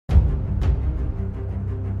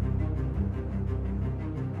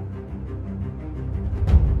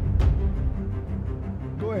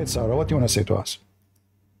ahead, Sarah. What do you want to say to us?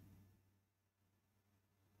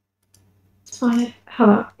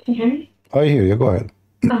 Hello, can you hear me? I hear you. Go ahead.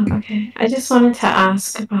 Oh, okay. I just wanted to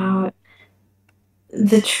ask about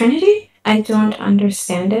the Trinity. I don't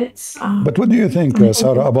understand it. But what do you think, I'm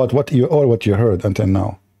Sarah, hoping about what you heard until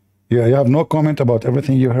now? You have no comment about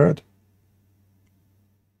everything you heard?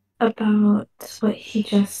 about what he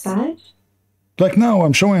just said. Like now,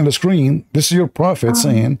 I'm showing on the screen. This is your prophet Um,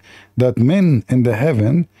 saying that men in the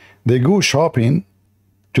heaven, they go shopping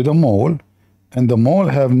to the mall, and the mall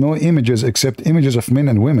have no images except images of men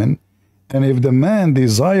and women. And if the man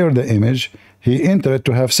desire the image, he enter it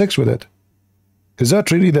to have sex with it. Is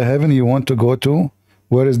that really the heaven you want to go to?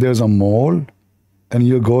 Whereas there's a mall, and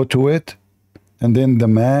you go to it, and then the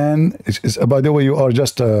man is by the way, you are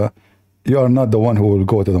just you are not the one who will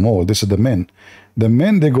go to the mall. This is the men. The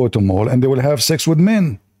men, they go to mall and they will have sex with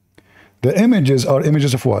men. The images are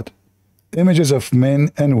images of what? Images of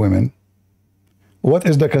men and women. What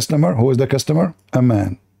is the customer? Who is the customer? A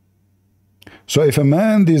man. So if a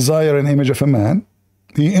man desire an image of a man,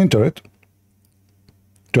 he enter it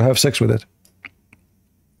to have sex with it.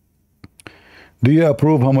 Do you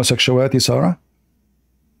approve homosexuality, Sarah?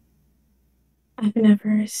 I've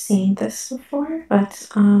never seen this before, but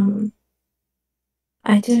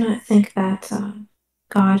I do not think that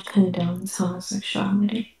God condones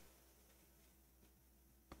homosexuality.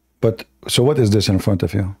 But so what is this in front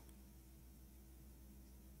of you?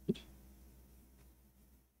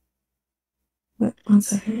 One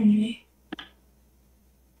second, maybe.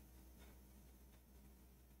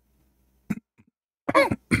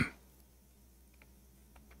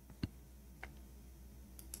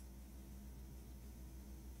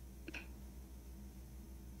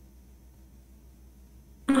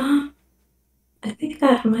 I think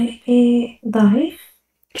that might be life.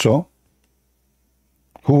 So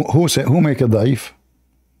who make a daif?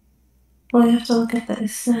 Well, you have to look at the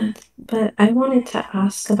isnad. But I wanted to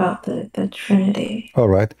ask about the Trinity. All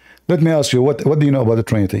right. Let me ask you, what do you know about the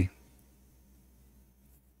Trinity?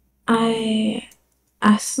 I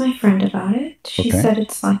asked my friend about it. She said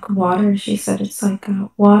it's like water. She said it's like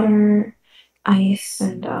water, ice,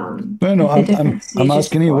 and No, like the different I'm stages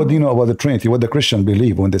asking you, what do you form. know about the Trinity? What the Christian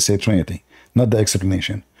believe when they say Trinity, not the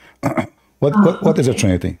explanation. Oh, What is a okay.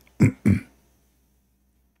 Trinity?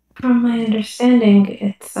 From my understanding,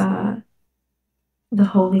 it's the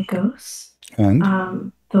Holy Ghost, And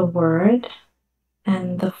the Word,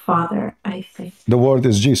 and the Father, I think. the word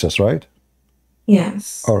is Jesus, right?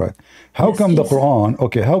 Yes. All right. How Yes, come the Jesus. Quran?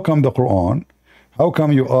 Okay, how come the Quran? How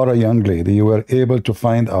come you are a young lady? You were able to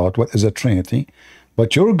find out what is a Trinity,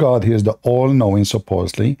 but your God, He is the all-knowing.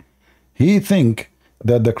 Supposedly, He think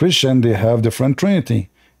that the Christian they have different Trinity.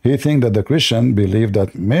 He think that the Christian believe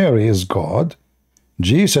that Mary is God,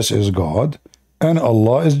 Jesus is God, and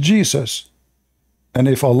Allah is Jesus. And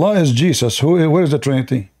if Allah is Jesus, where is the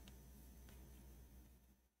Trinity?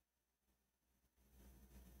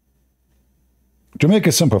 To make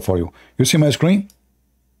it simple for you, you see my screen?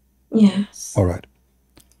 Yes. All right.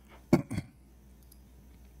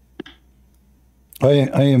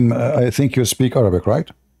 I think you speak Arabic, right?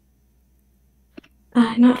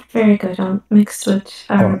 Not very good. I'm mixed with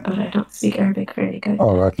All Arab, right. but I don't speak Arabic very good.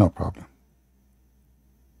 All right, no problem.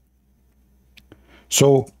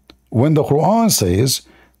 So when the Quran says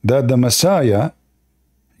that the Messiah,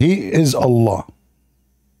 he is Allah.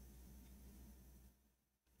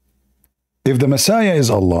 If the Messiah is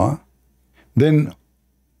Allah, then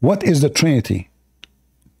what is the Trinity?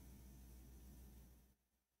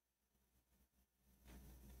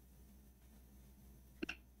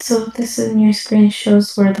 So this in your screen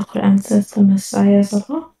shows where the Quran says the Messiah is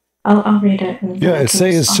Allah. I'll read it and then Yeah, I it can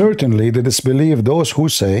says respond. certainly they disbelieve those who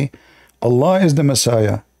say Allah is the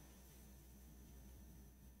Messiah.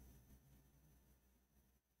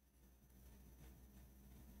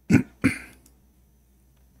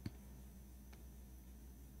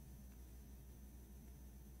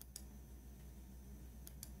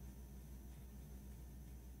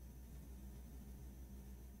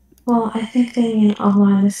 Well, I think they mean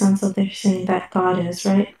Allah in the sense that they're saying that God is,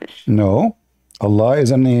 right? No, Allah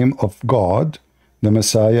is a name of God. The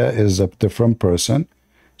Messiah is a different person.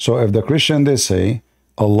 So if the Christian they say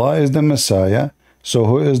Allah is the Messiah, so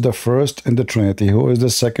who is the first in the Trinity? Who is the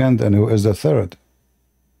second and who is the third?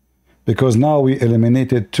 Because now we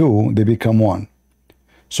eliminated two, they become one.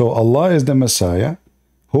 So Allah is the Messiah.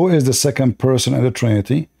 Who is the second person in the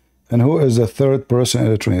Trinity? And who is the third person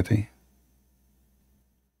in the Trinity?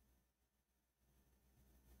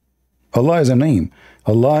 Allah is a name.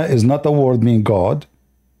 Allah is not a word meaning God,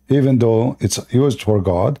 even though it's used for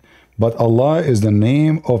God, but Allah is the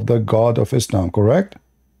name of the God of Islam, correct?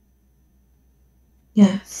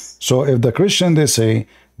 Yes. So if the Christian, they say,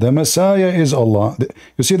 the Messiah is Allah.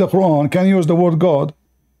 You see, the Quran can use the word God.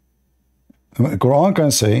 The Quran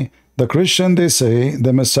can say, the Christian, they say,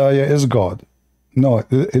 the Messiah is God. No,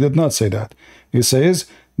 it did not say that. It says,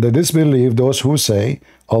 the disbelief, those who say,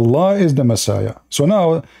 Allah is the Messiah. So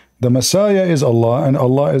now, the Messiah is Allah, and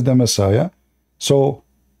Allah is the Messiah. So,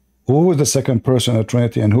 who is the second person of the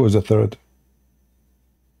Trinity, and who is the third?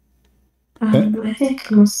 I think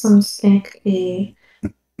Muslims think the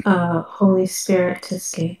Holy Spirit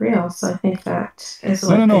is Gabriel, so I think that is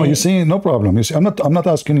what No. You see, no problem. You see, I'm not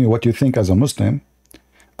asking you what you think as a Muslim.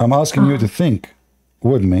 I'm asking you to think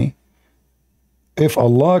with me. If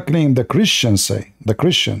Allah claimed, the Christians say, the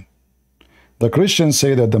Christians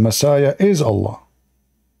say that the Messiah is Allah.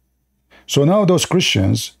 So now those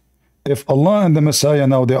Christians, if Allah and the Messiah,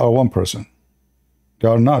 now they are one person. They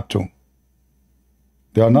are not two.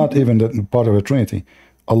 They are not even part of the Trinity.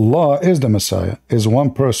 Allah is the Messiah, is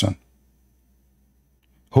one person.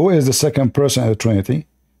 Who is the second person of the Trinity?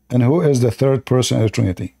 And who is the third person of the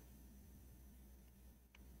Trinity?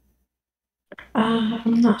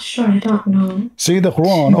 I'm not sure. I don't know. See, the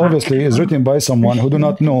Quran obviously is written by someone who do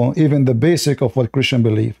not know even the basic of what Christian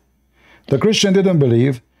believe. The Christian didn't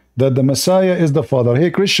believe that the Messiah is the Father.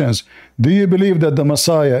 Hey, Christians, do you believe that the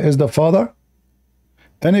Messiah is the Father?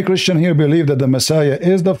 Any Christian here believe that the Messiah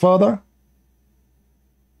is the Father?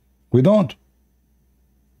 We don't.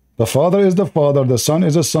 The Father is the Father, the Son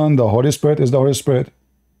is the Son, the Holy Spirit is the Holy Spirit.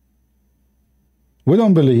 We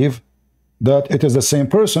don't believe that it is the same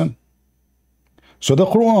person. So the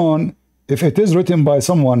Quran, if it is written by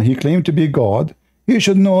someone he claimed to be God, he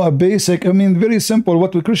should know a basic, very simple,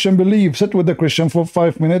 what the Christian believe. Sit with the Christian for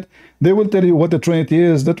 5 minutes, they will tell you what the Trinity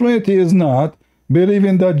is. The Trinity is not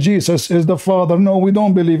believing that Jesus is the Father. No, we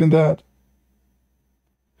don't believe in that.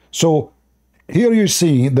 So here you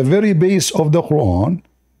see the very base of the Quran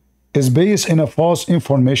is based in a false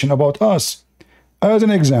information about us. As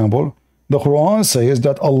an example, the Quran says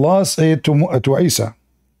that Allah said to Isa,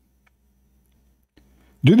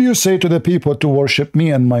 did you say to the people to worship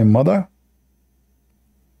me and my mother?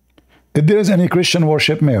 If there is any Christian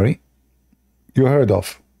worship Mary, you heard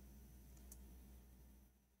of?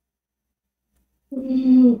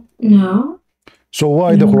 No. So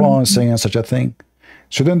why the Quran saying such a thing?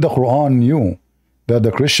 Shouldn't the Quran knew that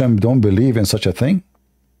the Christian don't believe in such a thing?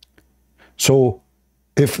 So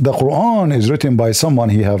if the Quran is written by someone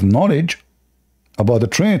he have knowledge about the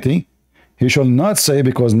Trinity, he shall not say,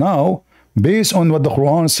 because now, based on what the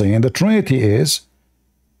Quran is saying, the Trinity is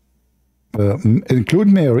include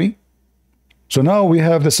Mary. So now we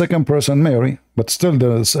have the second person, Mary, but still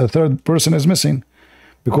the third person is missing.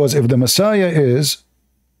 Because if the Messiah is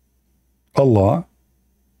Allah,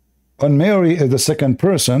 and Mary is the second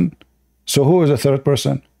person, so who is the third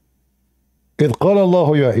person? إذ قال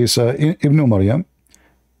الله يا عيسى ابن مريم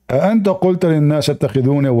أأنت قلت للناس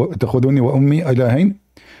اتخذوني وأمي إلهين?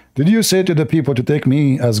 Did you say to the people to take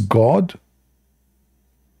me as God?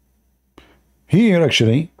 Here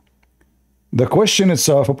actually, the question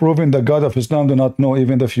itself proving the God of Islam do not know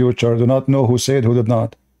even the future, do not know who said, who did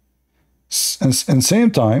not. And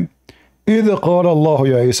same time, إذ قال الله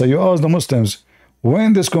يا عيسى, you ask the Muslims,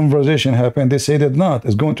 when this conversation happened, they say it did not.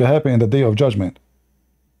 It's going to happen in the day of judgment.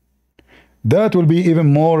 That will be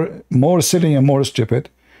even more silly and more stupid,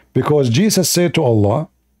 because Jesus said to Allah,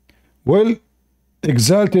 well,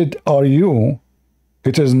 exalted are you,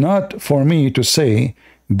 it is not for me to say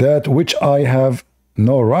that which I have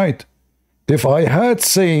no right. If I had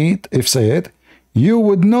said, you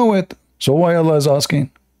would know it. So why Allah is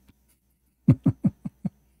asking?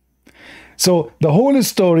 So the whole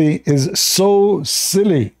story is so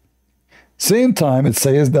silly. Same time it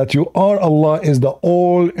says that you are Allah is the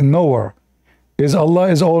all-knower. Is Allah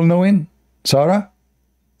is all-knowing, Sarah?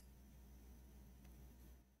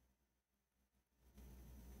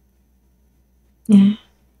 Yeah.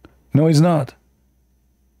 No, he's not.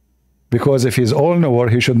 Because if he's all-knower,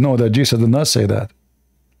 he should know that Jesus did not say that.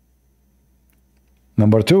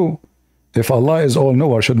 Number two, if Allah is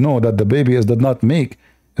all-knower, should know that the baby is not made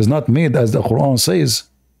as the Quran says.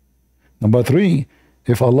 Number three,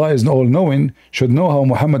 if Allah is all-knowing, should know how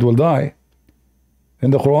Muhammad will die.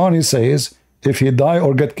 In the Quran, he says, if he die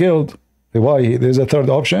or get killed, why? There's a third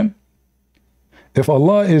option. If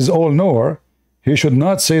Allah is all-knower, he should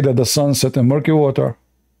not say that the sun set in murky water.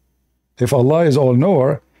 If Allah is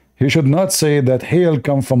all-knower, he should not say that hail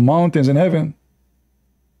come from mountains in heaven.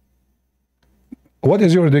 What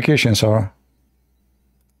is your education, Sarah?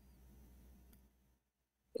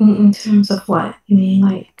 In terms of what? You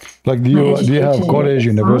mean like do you have college,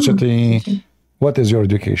 university? What is your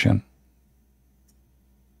education?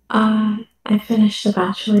 I finished a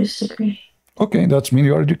bachelor's degree. Okay, that's mean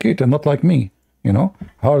you're educated, not like me. You know,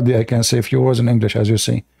 hardly I can say a few words in English, as you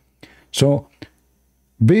say. So,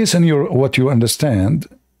 based on your what you understand,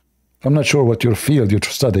 I'm not sure what your field you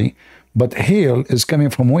study, but hail is coming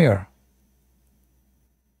from where?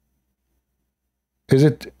 Is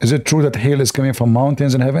it true that hail is coming from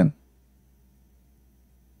mountains in heaven?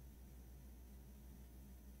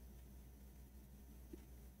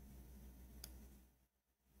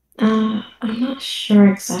 I'm not sure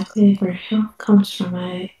exactly where hail comes from.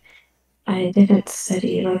 I didn't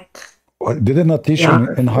study like. Well, did it not teach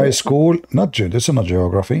you in high school? This is not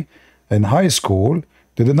geography. In high school,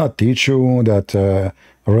 did it not teach you that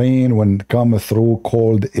rain, when come through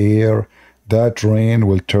cold air, that rain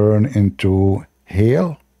will turn into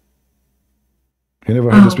hail? You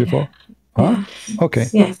never heard this before? Yeah. Huh? Okay.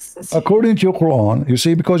 Yes. According to your Quran, you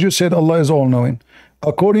see, because you said Allah is all-knowing.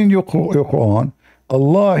 According to your Quran,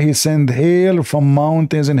 Allah, He sent hail from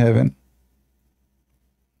mountains in heaven.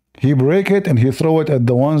 He break it and He throw it at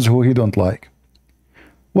the ones who He don't like.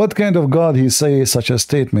 What kind of God He say such a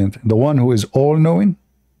statement? The one who is all-knowing?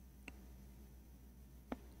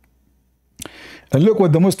 And look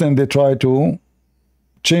what the Muslim, they try to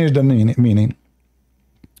change the meaning.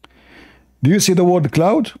 Do you see the word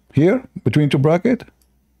cloud here between two brackets?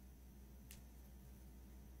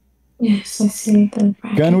 Yes, I see the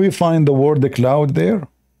bracket. Can we find the word the cloud there?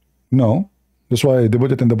 No. That's why they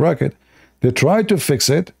put it in the bracket. They try to fix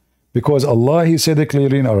it because Allah, He said it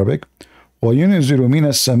clearly in Arabic, وَيُنْزِلُ مِنَ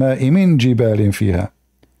السَّمَاءِ مِنْ جِبَالٍ فِيهَا.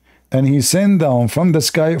 And He sent down from the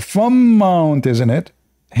sky, from mount, isn't it,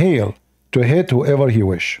 hail to hit whoever He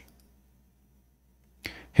wish.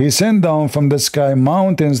 He sent down from the sky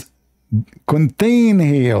mountains contain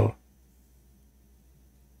hail.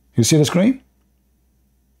 You see the screen?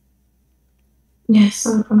 Yes,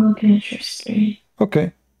 I'm looking at your screen.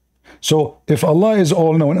 Okay. So if Allah is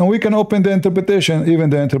all-knowing, and we can open the interpretation, even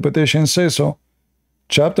the interpretation says so.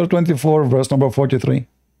 Chapter 24, verse number 43.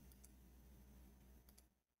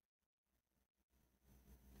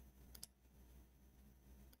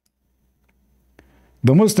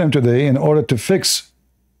 The Muslim today, in order to fix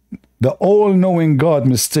the all-knowing God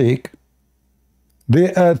mistake,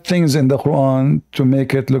 they add things in the Quran to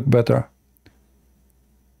make it look better.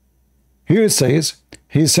 Here it says,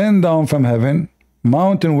 He sent down from heaven,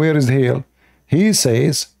 mountain where is hail. He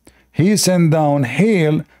says, He sent down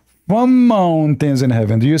hail from mountains in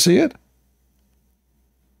heaven. Do you see it?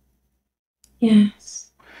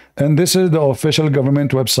 Yes. And this is the official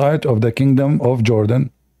government website of the Kingdom of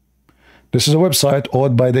Jordan. This is a website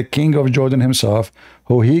owned by the King of Jordan himself,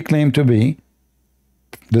 who he claimed to be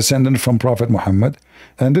descendant from Prophet Muhammad,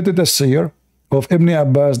 and did the seer of Ibn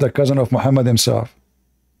Abbas, the cousin of Muhammad himself.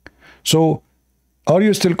 So, are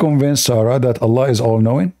you still convinced, Sarah, that Allah is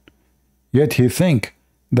all-knowing? Yet He think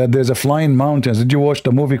that there's a flying mountains. Did you watch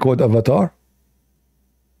the movie called Avatar?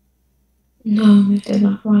 No, I did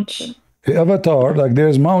not watch it. Avatar, like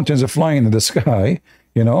there's mountains flying in the sky,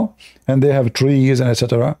 you know, and they have trees and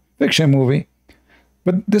etc. Fiction movie.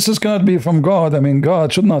 But this is cannot be from God. I mean,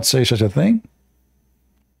 God should not say such a thing.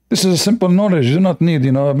 This is a simple knowledge. You do not need,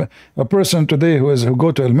 you know, a person today who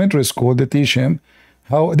go to elementary school, they teach him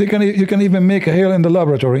how you can even make hail in the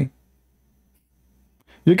laboratory.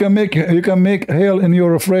 You can make hail in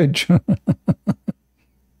your fridge.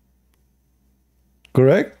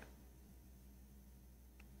 Correct?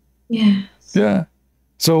 Yes. Yeah.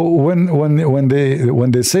 So when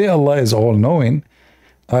they say Allah is all knowing,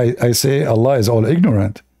 I say Allah is all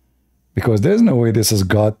ignorant, because there's no way this is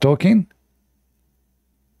God talking.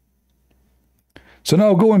 So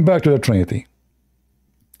now going back to the Trinity.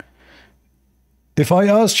 If I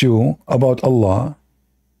asked you about Allah,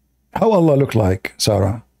 how Allah look like,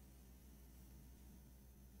 Sarah?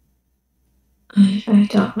 I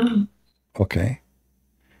don't know. Okay.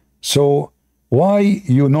 So why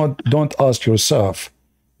you don't ask yourself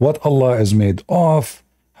what Allah is made of,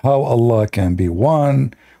 how Allah can be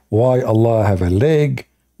one, why Allah have a leg,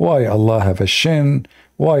 why Allah have a shin,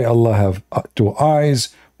 why Allah have two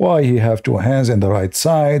eyes, why He have two hands in the right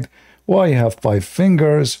side, why He have 5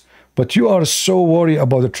 fingers, but you are so worried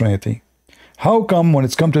about the Trinity. How come when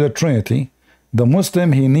it's come to the Trinity, the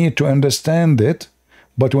Muslim, he need to understand it,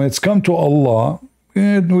 but when it's come to Allah,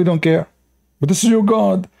 we don't care. But this is your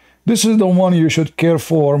God. This is the one you should care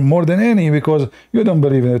for more than any, because you don't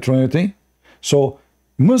believe in the Trinity. So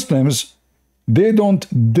Muslims, they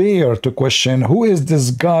don't dare to question who is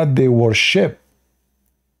this God they worship.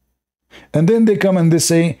 And then they come and they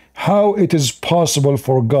say how it is possible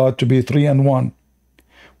for God to be 3 and 1.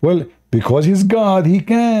 Well, because He's God, He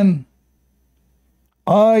can.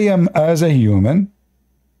 I am, as a human,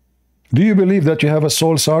 Do you believe that you have a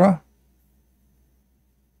soul, Sarah?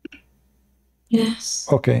 Yes.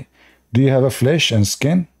 Okay. Do you have a flesh and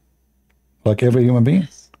skin? Like every human being?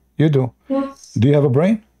 Yes. You do. Yes. Do you have a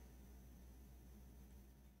brain?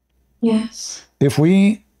 Yes. If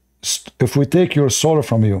we take your soul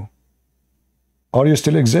from you, are you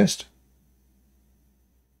still exist?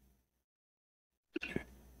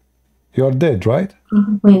 You are dead, right?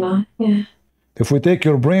 Probably not. Yeah. If we take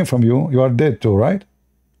your brain from you, you are dead too, right?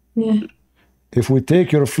 Yeah. If we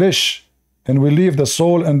take your flesh and we leave the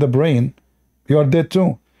soul and the brain, you are dead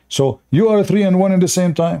too. So you are three and one at the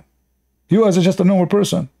same time. You as just a normal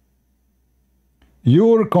person.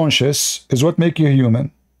 Your conscious is what makes you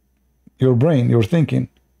human. Your brain, your thinking.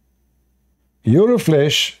 Your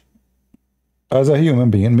flesh as a human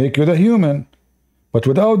being make you the human. But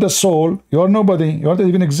without the soul, you are nobody. You don't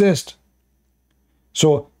even exist.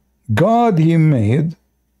 So God, he made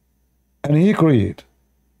and he created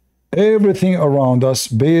everything around us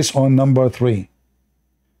based on number 3.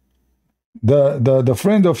 The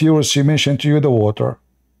friend of yours, she mentioned to you the water.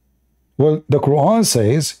 Well, the Quran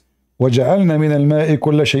says, وَجَعَلْنَا مِنَ الْمَاءِ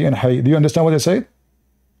كُلَّ شَيْءٍ حَيٍّ. Do you understand what I said?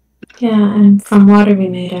 Yeah, and from water we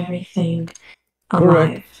made everything alive.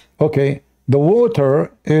 Correct. Okay. The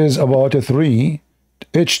water is about a 3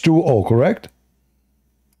 H2O, correct?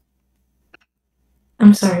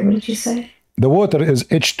 I'm sorry, what did you say? The water is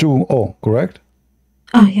H2O, correct?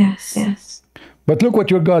 Oh, yes, yes. But look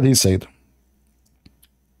what your God, he said.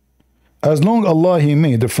 As long Allah, he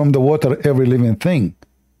made from the water every living thing.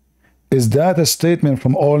 Is that a statement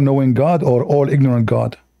from all-knowing God or all-ignorant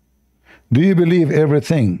God? Do you believe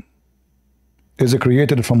everything is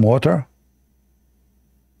created from water?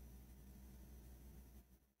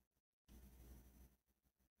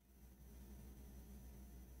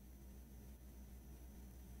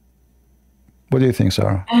 What do you think,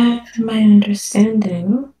 Sarah? My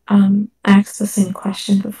understanding, asked the same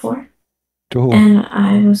question before. To who? And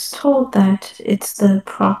I was told that it's the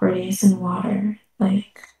properties in water,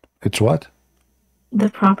 like... It's what? The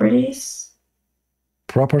properties.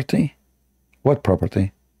 Property? What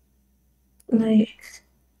property? Like,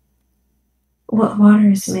 what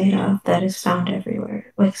water is made of that is found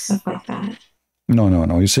everywhere, like stuff like that. No, no,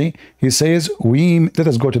 no. You see, he says, let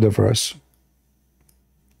us go to the verse.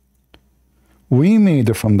 We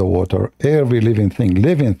made from the water every living thing.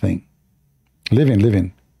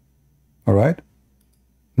 Living. All right?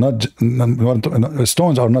 Not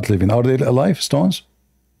stones are not living. Are they alive, stones?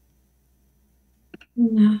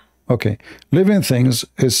 No. Okay. Living things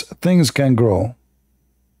is things can grow.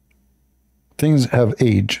 Things have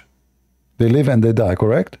age. They live and they die,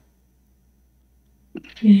 correct?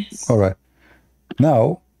 Yes. All right.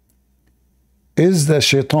 Now, is the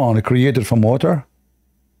shaitan created from water?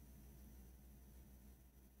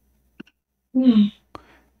 No.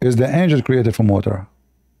 Is the angel created from water?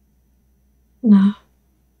 No.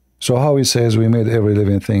 So how he says we made every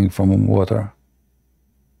living thing from water?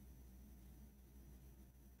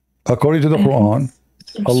 According to the Quran,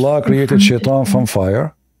 Allah created shaitan from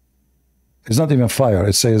fire. It's not even fire.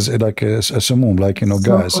 It says like a sumum, like,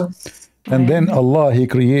 gas. And then Allah, he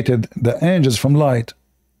created the angels from light.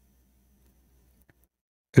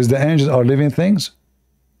 Is the angels are living things?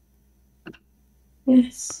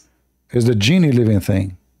 Yes. Is the genie living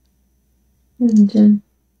thing? Jinn.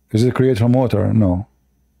 Is it created from water? No.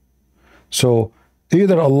 So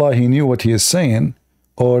either Allah, he knew what he is saying,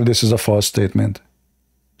 or this is a false statement.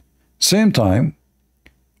 Same time,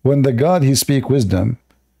 when the God, he speak wisdom,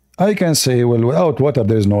 I can say, well, without water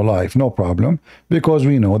there is no life, no problem, because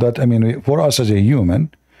we know that, for us as a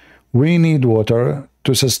human, we need water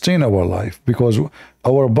to sustain our life, because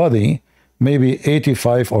our body, maybe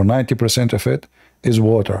 85 or 90% of it is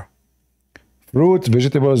water. Fruit,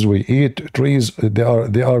 vegetables we eat, trees, they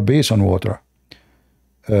are based on water.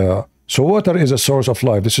 So water is a source of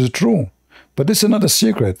life. This is true. But this is not a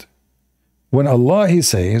secret. When Allah, he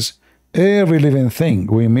says, every living thing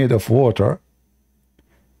we made of water,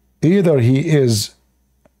 either he is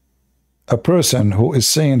a person who is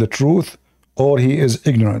saying the truth or he is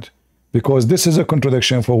ignorant. Because this is a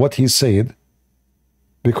contradiction for what he said.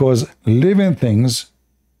 Because living things,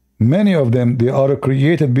 many of them, they are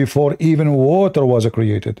created before even water was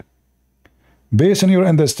created. Based on your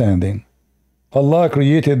understanding, Allah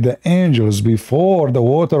created the angels before the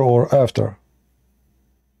water or after?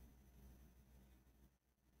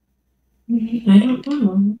 I don't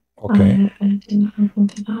know. Okay. I didn't look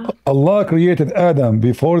into that. Allah created Adam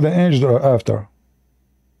before the angels or after?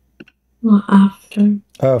 Well, after.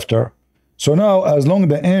 After. So now, as long as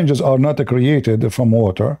the angels are not created from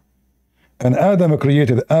water, and Adam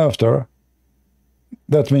created after,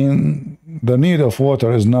 That means the need of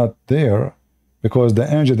water is not there because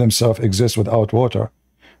the angel themselves exist without water.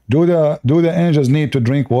 Do the angels need to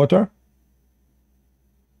drink water?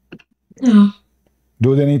 No.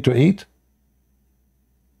 Do they need to eat?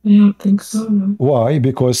 I don't think so, no. Why?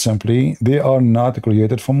 Because simply they are not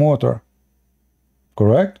created from water.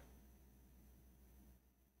 Correct?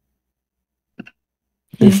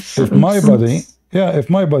 Yes, if my body, yeah, if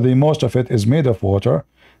my body, most of it is made of water,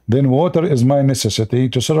 then water is my necessity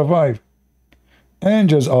to survive.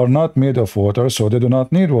 Angels are not made of water, so they do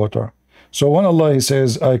not need water. So when Allah He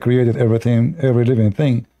says, I created everything, every living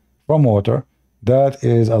thing from water, that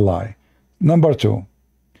is a lie. Number two,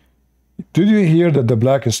 did you hear that the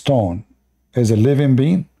black stone is a living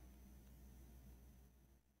being?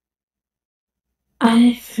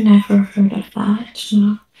 I've never heard of that,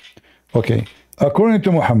 no. Okay, according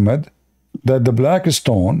to Muhammad, that the black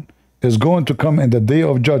stone is going to come in the day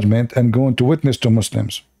of judgment and going to witness to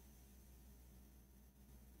Muslims.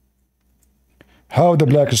 How the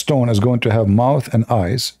black stone is going to have mouth and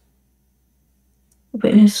eyes?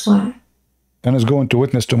 Witness what? And is going to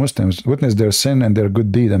witness to Muslims, witness their sin and their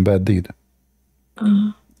good deed and bad deed.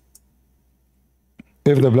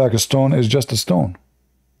 If the black stone is just a stone.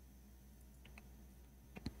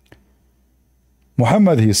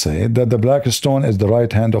 Muhammad, he said that the black stone is the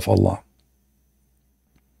right hand of Allah.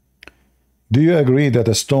 Do you agree that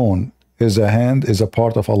a stone is a hand, is a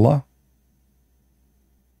part of Allah?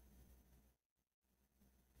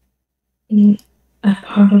 A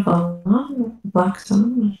part of Allah? Black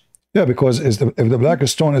stone? Yeah, because if the black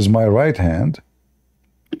stone is my right hand,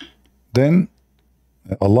 then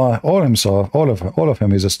Allah, all himself, all of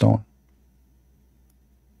him is a stone.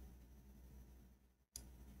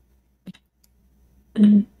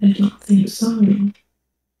 I don't think so.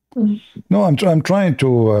 No, I'm trying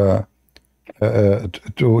to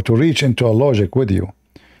reach into a logic with you.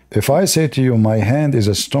 If I say to you, my hand is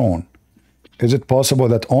a stone, is it possible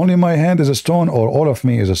that only my hand is a stone or all of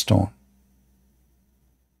me is a stone?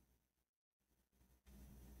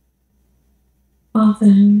 Well,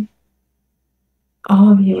 then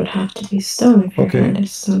all of you would have to be stone if your hand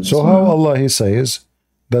is stone. So how Allah He says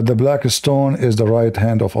that the black stone is the right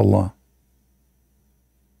hand of Allah,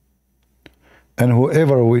 and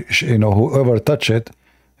whoever whoever touch it,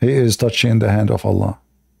 he is touching the hand of Allah.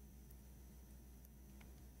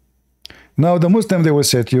 Now the Muslim, they will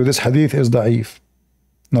say to you, this hadith is da'if.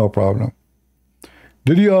 No problem.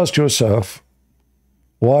 Did you ask yourself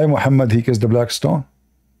why Muhammad he kissed the black stone?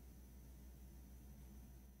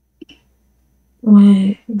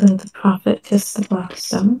 Why the Prophet kissed the black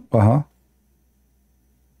stone? Uh-huh.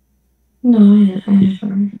 No, I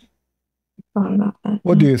never thought about that.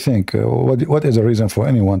 What do you think? What is the reason for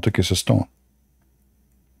anyone to kiss a stone?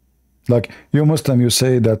 Like you Muslim, you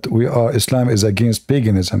say that Islam is against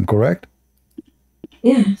paganism, correct?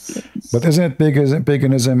 Yes. But isn't it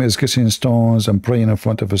paganism is kissing stones and praying in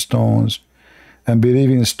front of stones and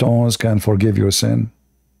believing stones can forgive your sin?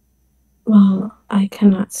 Well, I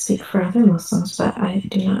cannot speak for other Muslims, but I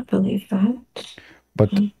do not believe that.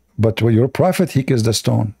 But your prophet, he kissed the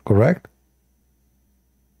stone, correct?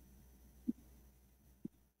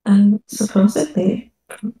 Supposedly.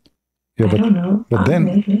 Yeah, I don't know.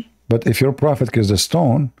 But if your prophet kissed the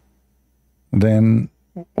stone, then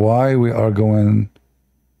why we are going,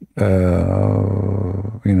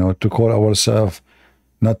 to call ourselves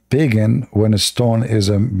not pagan when a stone is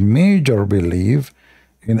a major belief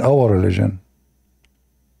in our religion?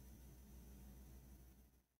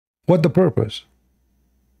 What the purpose?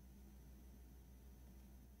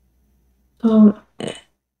 So,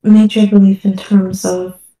 major belief in terms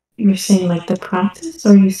of, you're saying like the practice,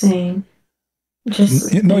 or are you saying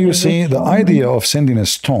just... No, you see, the idea of sending a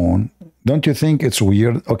stone, don't you think it's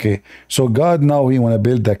weird? Okay, so God now he want to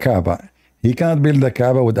build the Kaaba. He cannot build the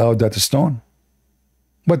Kaaba without that stone.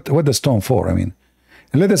 What the stone for? I mean,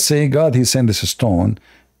 let us say God he sent this stone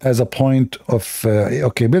as a point of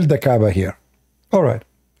okay, build the Kaaba here. All right.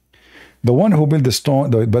 The one who built the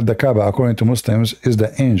stone, built the Kaaba, according to Muslims, is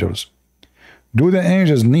the angels. Do the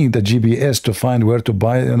angels need the GPS to find where to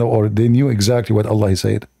buy, or they knew exactly what Allah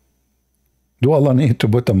said? Do Allah need to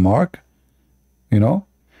put a mark?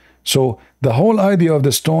 So the whole idea of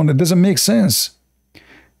the stone, it doesn't make sense.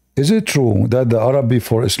 Is it true that the Arab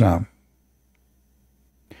before Islam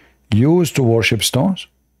used to worship stones?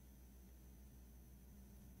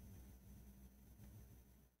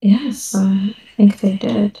 Yes, I think they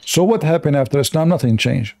did. So what happened after Islam? Nothing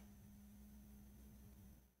changed.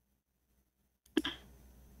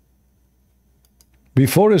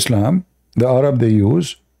 Before Islam, the Arab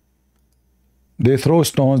they throw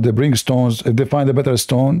stones, they bring stones. If they find a better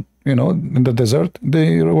stone, you know, in the desert,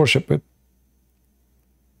 they worship it.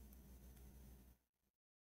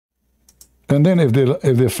 And then if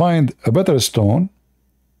they find a better stone,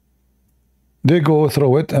 they go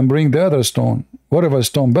through it and bring the other stone, whatever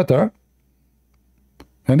stone better.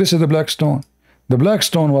 And this is the black stone. The black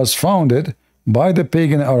stone was founded by the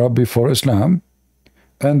pagan Arab before Islam,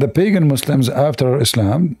 and the pagan Muslims after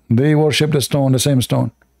Islam, they worship the stone, the same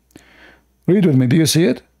stone. Read with me. Do you see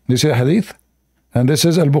it? Do you see a hadith? And this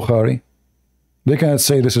is Al-Bukhari. They cannot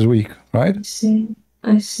say this is weak, right?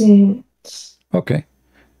 I see. Okay.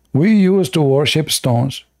 We used to worship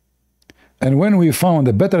stones. And when we found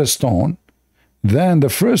a better stone than the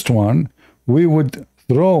first one, we would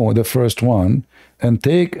throw the first one and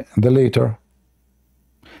take the later.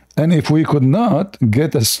 And if we could not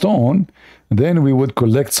get a stone, then we would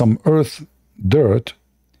collect some earth, dirt,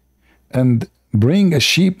 and bring a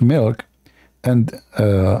sheep milk and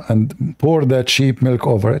pour that sheep milk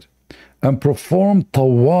over it and perform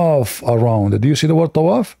tawaf around it. Do you see the word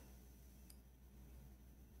tawaf?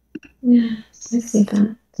 Yes, I see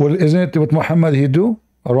that. Well, isn't it what Muhammad he do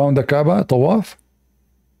around the Kaaba, tawaf?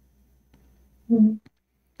 Mm.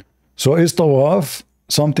 So is tawaf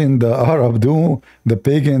something the Arab do, the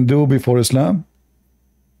pagan do before Islam?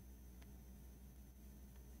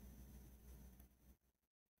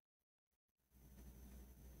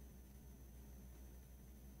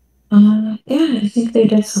 Yeah, I think they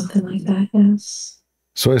did something like that, yes.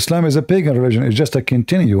 So Islam is a pagan religion. It's just a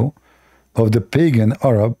continue of the pagan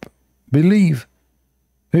Arab belief.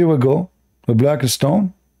 Here we go. The black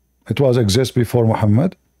stone. It was exist before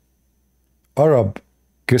Muhammad. Arab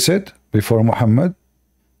kiss it before Muhammad.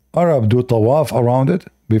 Arab do tawaf around it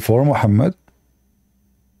before Muhammad.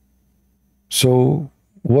 So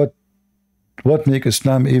what make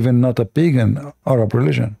Islam even not a pagan Arab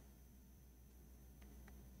religion?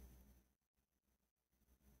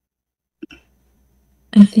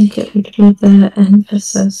 I think it would be the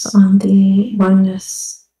emphasis on the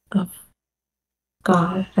oneness of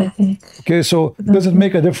God, I think. Okay, so does it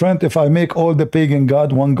make a difference if I make all the pagan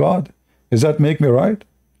god one god? Does that make me right?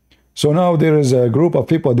 So now there is a group of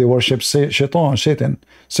people, they worship Satan. Is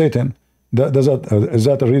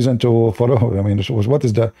that a reason to follow? I mean, what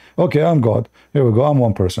is that? Okay, I'm God. Here we go. I'm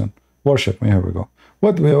one person. Worship me. Here we go.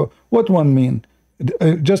 What one mean?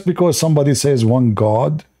 Just because somebody says one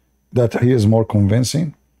God, that he is more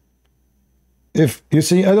convincing? If you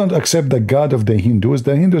see, I don't accept the God of the Hindus.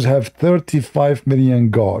 The Hindus have 35 million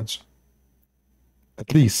gods,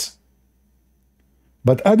 at least.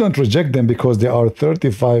 But I don't reject them because they are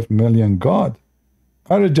 35 million God.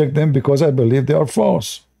 I reject them because I believe they are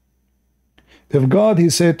false. If God, he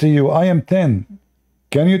said to you, I am 10,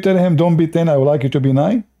 can you tell him, don't be 10, I would like you to be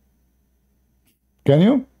 9? Can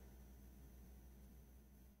you?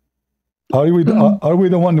 Are we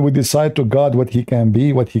the one who decide to God what he can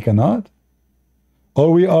be, what he cannot?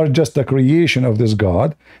 Or we are just a creation of this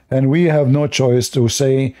God, and we have no choice to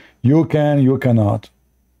say, you can, you cannot.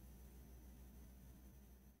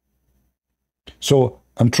 So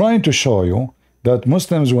I'm trying to show you that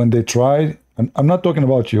Muslims, when they try, and I'm not talking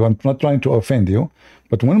about you, I'm not trying to offend you,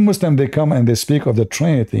 but when Muslims, they come and they speak of the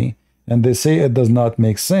Trinity, and they say it does not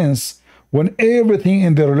make sense, when everything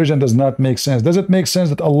in the religion does not make sense. Does it make sense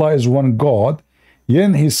that Allah is one God?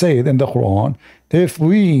 Then he said in the Quran, if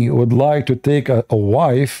we would like to take a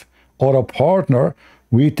wife or a partner,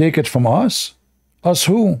 we take it from us. Us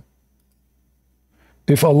who?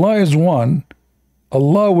 If Allah is one,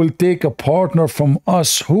 Allah will take a partner from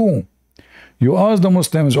us who? You ask the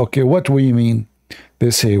Muslims, okay, what we mean?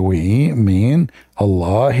 They say we mean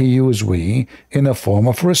Allah, he used we in a form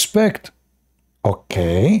of respect.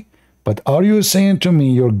 Okay. But are you saying to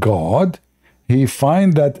me your God, he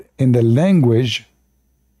find that in the language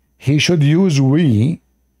he should use we,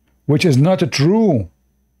 which is not true,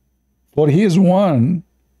 for he is one.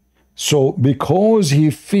 So because he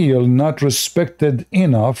feel not respected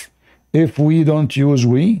enough if we don't use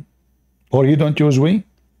we, or he don't use we.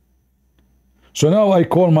 So now I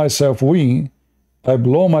call myself we, I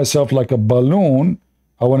blow myself like a balloon,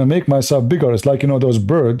 I want to make myself bigger. It's like, you know, those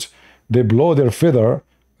birds, they blow their feather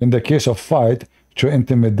in the case of fight to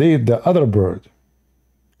intimidate the other bird,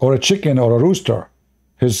 or a chicken or a rooster.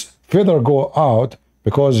 His feather go out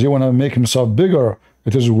because you want to make himself bigger.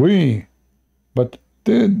 It is we. But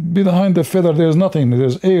behind the feather there's nothing.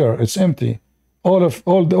 There's air. It's empty. All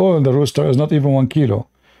the oil in the rooster is not even 1 kilo.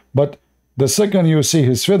 But the second you see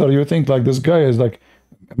his feather, you think like this guy is like,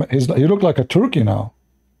 he look like a turkey now.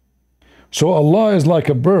 So Allah is like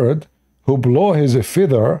a bird who blow his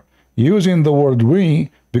feather using the word we,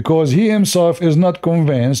 because he himself is not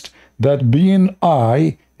convinced that being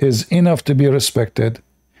I is enough to be respected.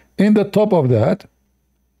 in the top of that,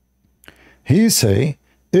 he say,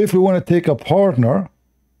 if we want to take a partner,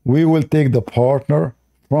 we will take the partner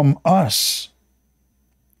from us.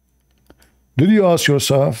 Did you ask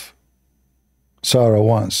yourself, Sarah,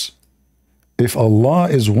 once, if Allah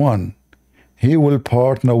is one, he will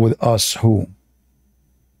partner with us who?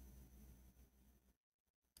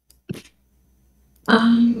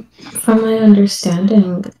 From my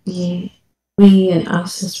understanding, the we and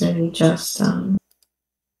us is really just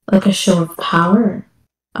like a show of power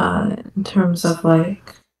in terms of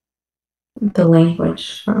like the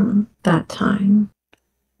language from that time.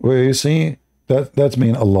 Well, you see, that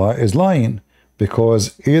means Allah is lying,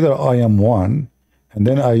 because either I am one and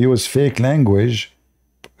then I use fake language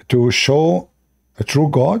to show a true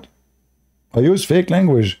God. I use fake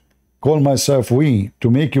language, call myself we, to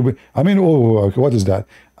make you. I mean, oh, what is that?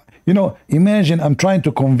 You know, imagine I'm trying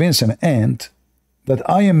to convince an ant that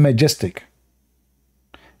I am majestic.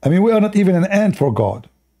 I mean, we are not even an ant for God.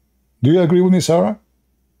 Do you agree with me, Sarah?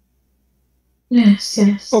 Yes,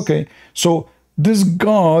 yes. Okay, so this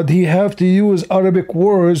God, he have to use Arabic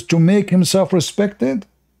words to make himself respected,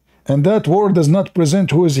 and that word does not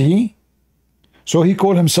present who is he. So he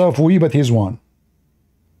called himself we, but he's one.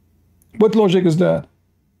 What logic is that?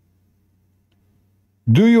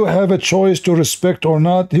 Do you have a choice to respect or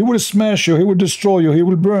not? He will smash you, he will destroy you, he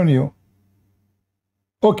will burn you.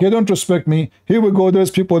 Okay, don't respect me. Here we go.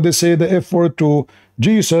 There's people, they say the F word to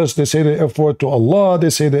Jesus, they say the F word to Allah, they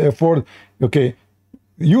say the F word. Okay,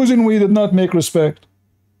 using we did not make respect.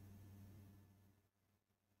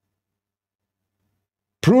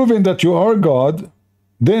 Proving that you are God,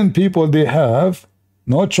 then people, they have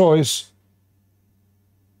no choice.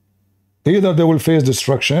 Either they will face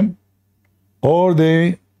destruction, or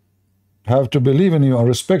they have to believe in you and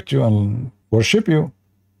respect you and worship you.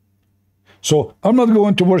 So I'm not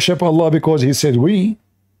going to worship Allah because he said we.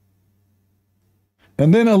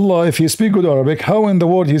 And then Allah, if he speak good Arabic, how in the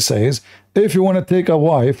world he says, if you want to take a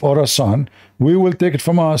wife or a son, we will take it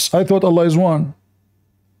from us. I thought Allah is one.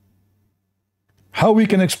 How we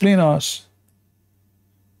can explain us?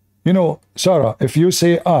 You know, Sarah, if you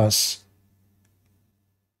say us,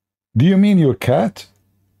 do you mean your cat?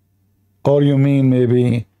 Or you mean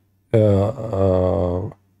maybe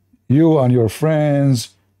you and your friends,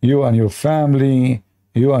 you and your family,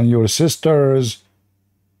 you and your sisters?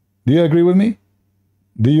 Do you agree with me?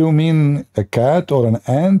 Do you mean a cat or an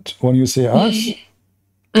ant when you say us?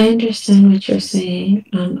 I understand what you're saying.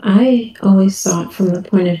 I always thought from the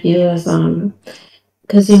point of view as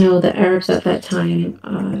because you know the Arabs at that time,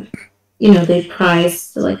 you know, they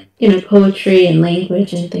prized like poetry and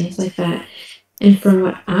language and things like that. And from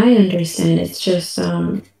what I understand, it's just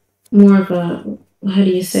more of a, how do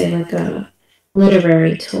you say, like a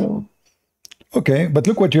literary tool. Okay, but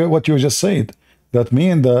look what you just said. That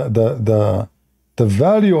means the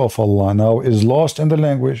value of Allah now is lost in the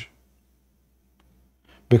language.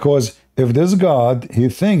 Because if this God, he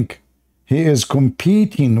think he is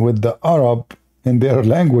competing with the Arab in their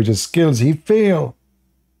language skills, he fail.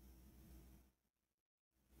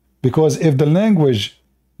 Because if the language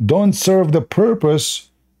don't serve the purpose,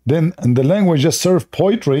 then and the language just serve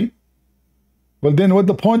poetry, well then what's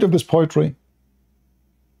the point of this poetry?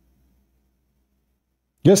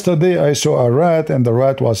 Yesterday I saw a rat, and the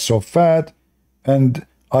rat was so fat, and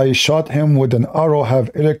I shot him with an arrow, have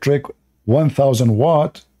electric 1000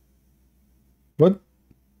 watt. What?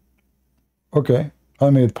 Okay, I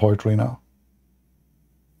made poetry now.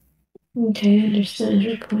 Okay, I understand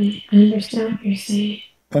your point. I understand what you're saying.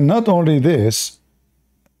 And not only this,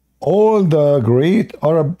 all the great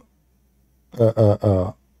Arab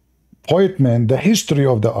poetmen, the history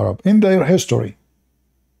of the Arab, in their history,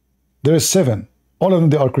 there is 7. All of them,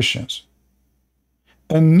 they are Christians.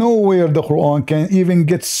 And nowhere the Quran can even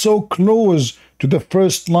get so close to the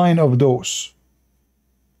first line of those.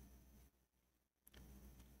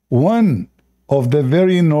 One of the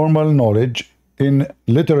very normal knowledge in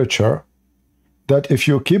literature, that if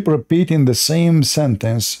you keep repeating the same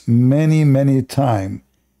sentence many times,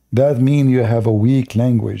 that means you have a weak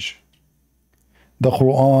language. The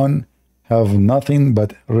Quran have nothing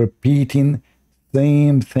but repeating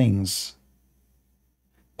same things,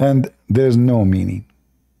 and there's no meaning.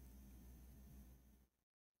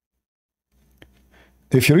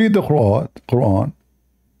 If you read the Quran,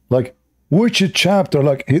 like which chapter,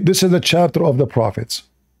 like this is the chapter of the prophets,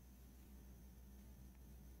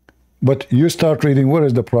 but you start reading, where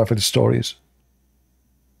is the prophet stories?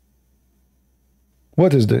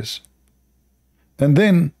 What is this? And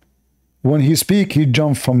then when he speak, he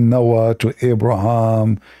jump from Noah to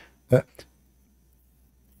Abraham. I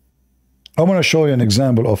want to show you an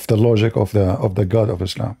example of the logic of the God of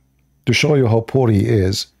Islam. to show you how poor he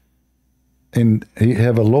is, and he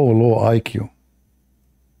have a low IQ.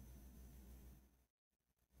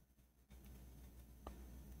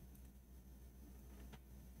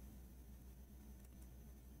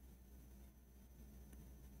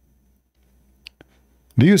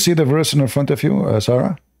 Do you see the verse in front of you,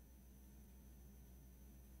 Sarah?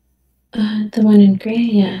 The one in gray,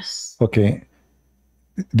 yes. Okay.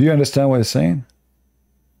 Do you understand what it's saying?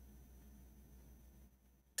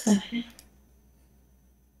 Second.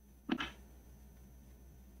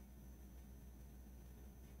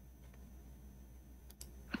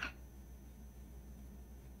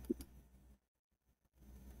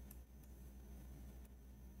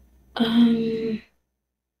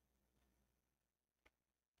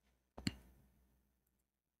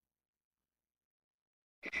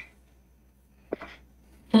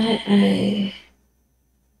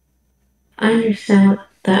 I understand what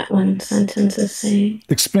that one sentence is saying.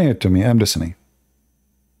 Explain it to me. I'm listening.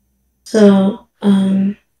 So,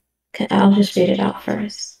 I'll just read it out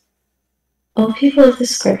first. O people of the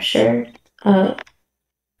scripture,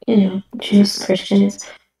 Jews, Christians,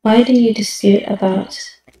 why do you dispute about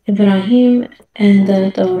Ibrahim and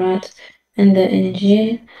the Torah and the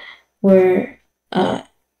Injil were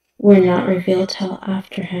not revealed till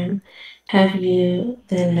after him? Have you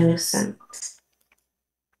then no sense?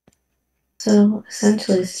 So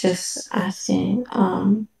essentially, it's just asking,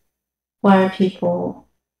 why are people,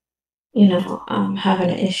 having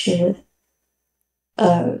an issue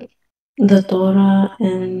with the Torah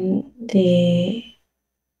and the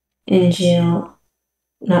Injil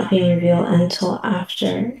not being revealed until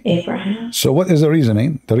after Abraham. So what is the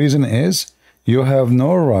reasoning? The reason is you have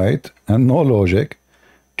no right and no logic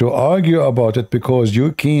to argue about it because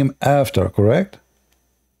you came after, correct?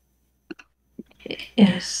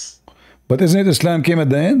 Yes. But isn't it Islam came at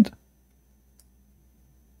the end?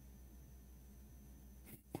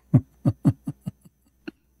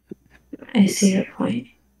 I see your point.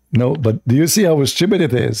 No, but do you see how stupid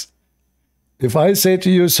it is? If I say to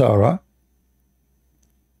you, Sarah,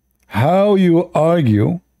 how you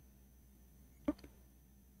argue,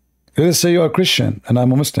 let's say you're a Christian and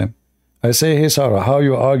I'm a Muslim. I say, hey, Sarah, how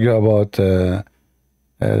you argue about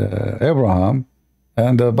Abraham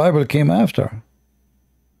and the Bible came after?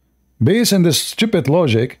 Based on this stupid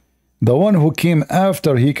logic, the one who came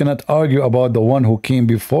after, he cannot argue about the one who came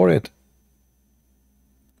before it.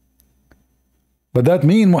 But that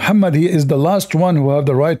means Muhammad, he is the last one who have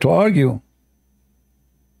the right to argue.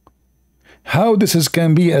 How this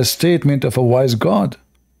can be a statement of a wise God?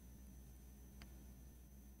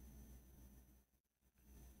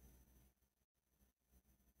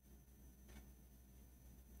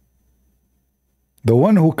 The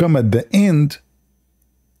one who come at the end,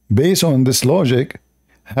 based on this logic,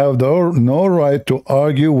 have no right to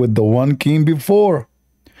argue with the one came before.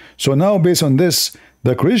 So now based on this,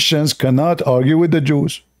 the Christians cannot argue with the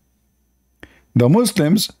Jews. The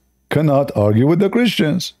Muslims cannot argue with the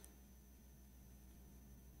Christians.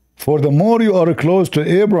 For the more you are close to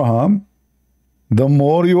Abraham, the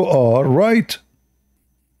more you are right.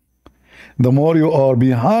 The more you are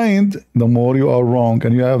behind, the more you are wrong,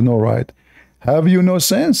 and you have no right. Have you no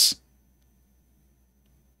sense?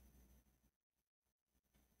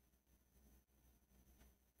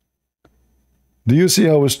 Do you see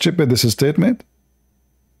how stupid this is statement?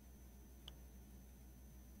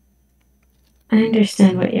 I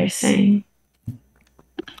understand what you're saying.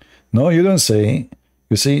 No, you don't say.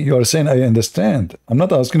 You see, you are saying, I understand. I'm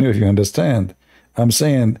not asking you if you understand. I'm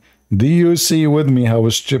saying, do you see with me how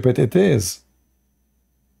stupid it is?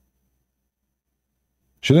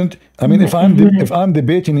 Shouldn't, I mean, if I'm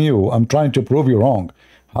debating you, I'm trying to prove you wrong.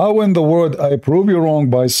 How in the world I prove you wrong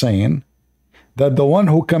by saying that the one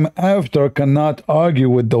who come after cannot argue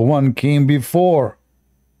with the one came before?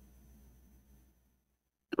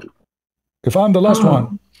 If I'm the last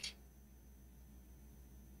one.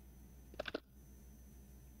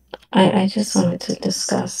 I just wanted to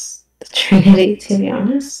discuss the Trinity, to be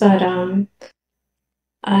honest, but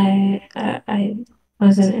I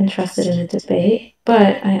wasn't interested in a debate,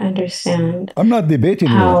 but I understand. I'm not debating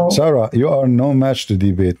you, Sarah. You are no match to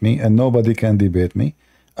debate me, and nobody can debate me.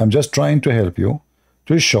 I'm just trying to help you,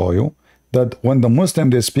 to show you that when the Muslim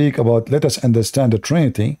they speak about let us understand the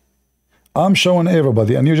Trinity, I'm showing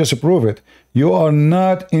everybody, and you just prove it. You are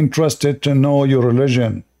not interested to know your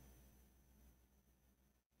religion.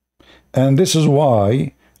 And this is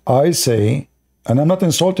why I say, and I'm not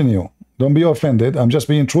insulting you, don't be offended, I'm just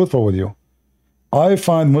being truthful with you. I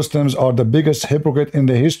find Muslims are the biggest hypocrite in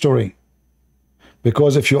the history.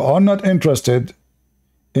 Because if you are not interested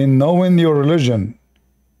in knowing your religion,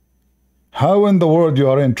 How in the world you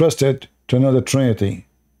are interested to know the Trinity?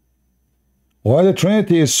 Why the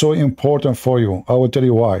Trinity is so important for you? I will tell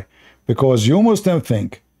you why. Because you Muslims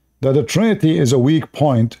think that the Trinity is a weak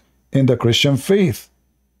point in the Christian faith.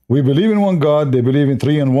 We believe in one God, they believe in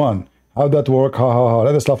three in one. How that work?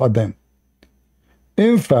 Let us laugh at them.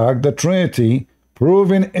 In fact, the Trinity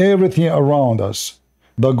proving everything around us.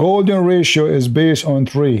 The golden ratio is based on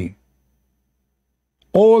 3.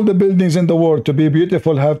 All the buildings in the world to be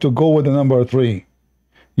beautiful have to go with the number 3.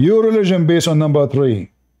 Your religion based on number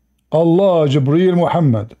 3. Allah, Jibreel,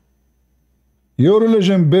 Muhammad. Your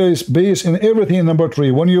religion based in everything number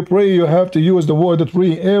 3. When you pray, you have to use the word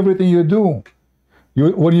 3. Everything you do.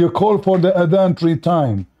 When you call for the adhan 3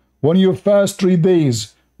 times. When you fast 3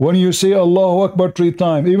 days. When you say Allahu Akbar 3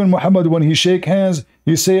 times. Even Muhammad, when he shake hands,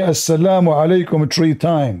 he say Assalamu alaikum 3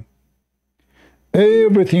 times.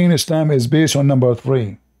 Everything in Islam is based on number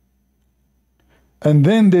 3. And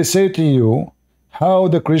then they say to you, how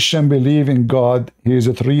the Christian believe in God, he is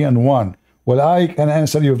a 3 and 1. Well, I can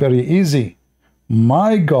answer you very easy.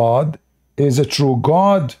 My God is a true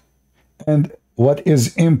God. And what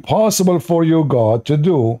is impossible for your God to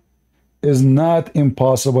do is not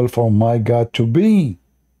impossible for my God to be.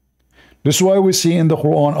 This is why we see in the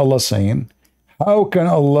Quran Allah saying, how can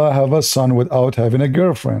Allah have a son without having a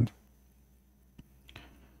girlfriend?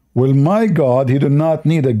 Well, my God, he did not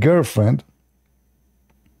need a girlfriend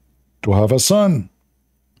to have a son.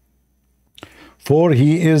 For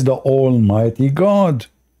he is the Almighty God.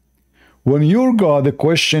 When your God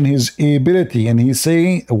question his ability and he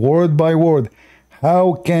say word by word,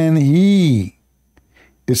 how can he?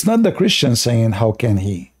 It's not the Christian saying, how can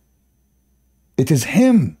he? It is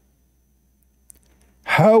him.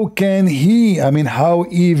 How can he? I mean, how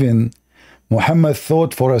even Muhammad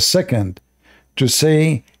thought for a second to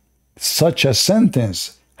say such a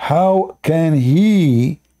sentence? How can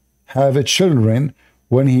he have a children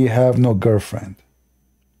when he have no girlfriend?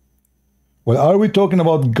 Well, are we talking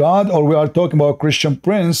about God or we are talking about Christian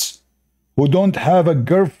prince who don't have a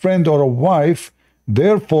girlfriend or a wife,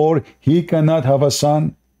 therefore he cannot have a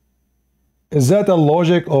son? Is that a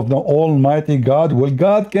logic of the Almighty God? Well,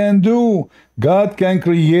 God can do. God can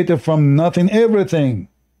create it from nothing, everything.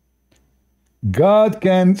 God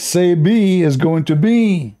can say be is going to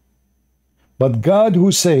be. But God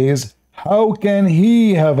who says, how can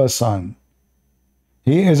he have a son?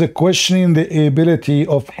 He is questioning the ability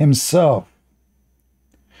of himself.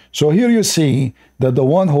 So here you see that the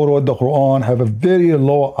one who wrote the Quran have a very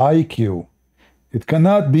low IQ. It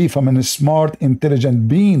cannot be from a smart, intelligent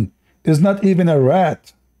being. Is not even a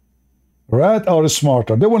rat. Rat are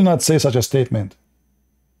smarter. They will not say such a statement.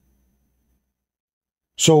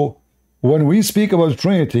 So when we speak about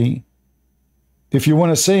Trinity, if you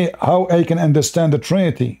want to say how I can understand the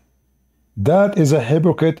Trinity, that is a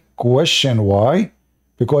hypocrite question. Why?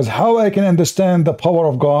 Because how I can understand the power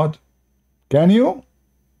of God? Can you?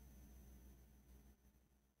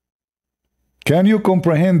 Can you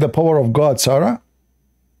comprehend the power of God, Sarah?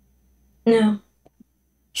 No.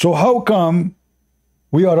 So how come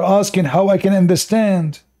we are asking how I can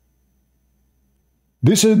understand?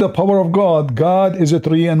 This is the power of God. God is a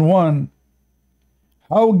 3 and 1.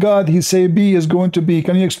 How God he say be is going to be?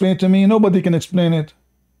 Can you explain to me? Nobody can explain it.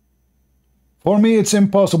 For me, it's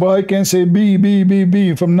impossible. I can say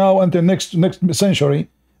be from now until next century,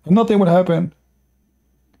 and nothing will happen.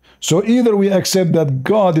 So either we accept that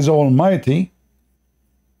God is almighty,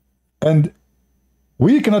 and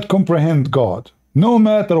we cannot comprehend God, no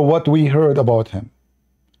matter what we heard about him.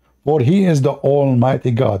 For he is the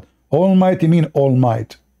Almighty God. Almighty mean all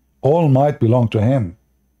might. All might belong to him.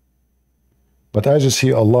 But as you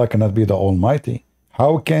see, Allah cannot be the Almighty.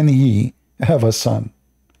 How can he have a son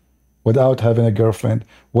without having a girlfriend?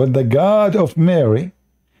 With the God of Mary,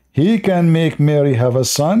 he can make Mary have a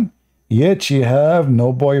son, yet she have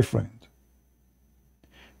no boyfriend.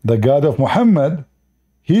 The God of Muhammad,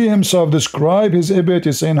 he himself described his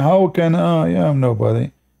ability, saying, how can I am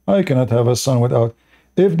nobody. I cannot have a son without.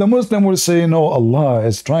 If the Muslim will say, no, Allah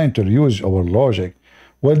is trying to use our logic,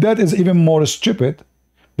 well, that is even more stupid,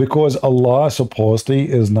 because Allah supposedly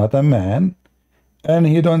is not a man, and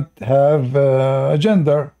he don't have a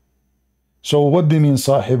gender. So what do you mean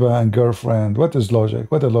sahiba and girlfriend? What is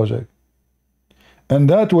logic? What is logic? And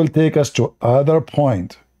that will take us to other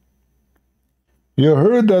point. You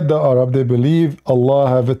heard that the Arab, they believe Allah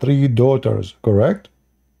have 3 daughters, correct?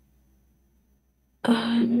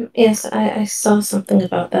 Yes, I saw something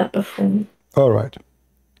about that before. All right.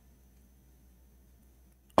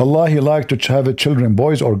 Allah, he liked to have children,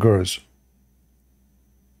 boys or girls?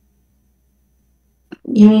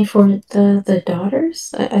 You mean for the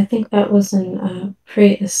daughters? I think that was in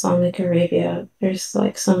pre-Islamic Arabia. There's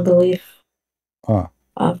like some belief Ah.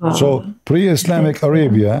 of So pre-Islamic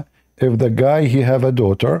Arabia, if the guy he have a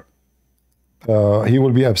daughter, he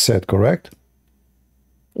will be upset, correct?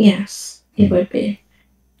 Yes, he would be.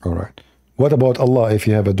 All right. What about Allah? If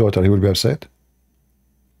he have a daughter, he will be upset?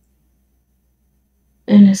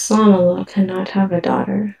 In Islam, Allah cannot have a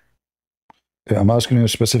daughter. Yeah, I'm asking you a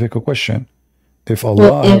specific question. If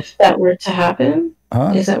Allah... Well, if that were to happen,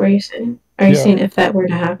 is that what you're saying? Are you saying if that were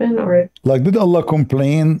to happen, or... Like, did Allah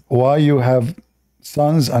complain why you have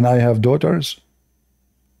sons and I have daughters?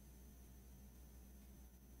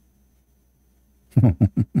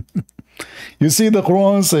 You see, the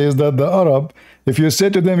Quran says that the Arab, if you say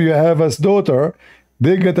to them you have a daughter,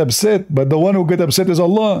 they get upset, but the one who get upset is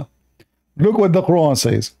Allah. Look what the Quran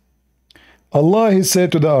says. Allah, he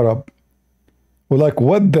said to the Arab, well, like,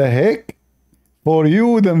 what the heck? For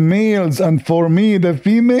you the males and for me the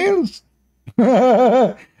females?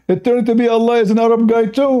 It turned to be Allah is an Arab guy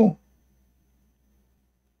too.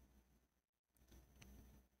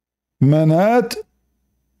 Manat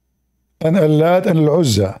and Allat and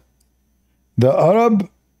Al-Uzza. The Arab,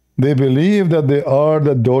 they believe that they are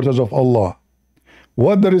the daughters of Allah.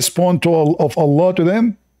 What the response of Allah to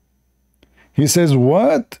them? He says,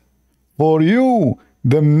 what? For you,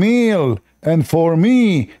 the male, and for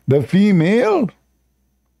me, the female?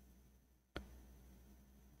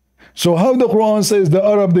 So how the Quran says the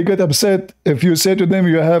Arab, they get upset if you say to them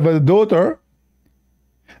you have a daughter?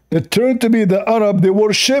 It turned to be the Arab, they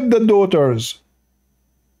worship the daughters.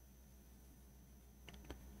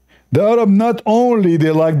 The Arab, not only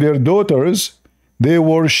they like their daughters, they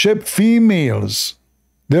worship females.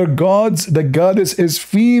 Their gods, the goddess is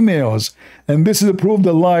females. And this is to prove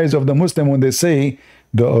the lies of the Muslim when they say,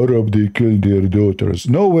 the Arab, they kill their daughters.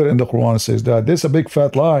 Nowhere in the Quran says that. This is a big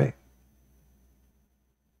fat lie.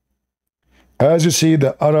 As you see,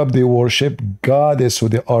 the Arab, they worship goddess, so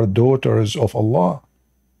they are daughters of Allah.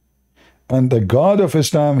 And the God of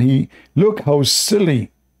Islam, he, look how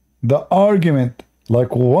silly the argument.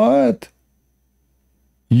 Like, what?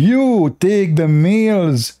 You take the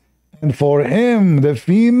males and for him the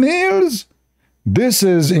females? This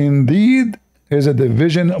is indeed is a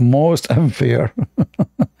division most unfair.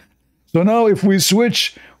 So now if we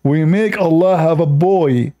switch, we make Allah have a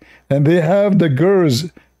boy and they have the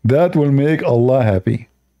girls, that will make Allah happy.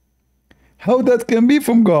 How that can be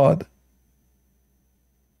from God?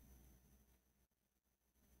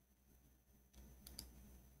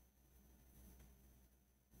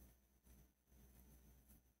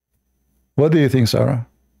 What do you think, Sarah?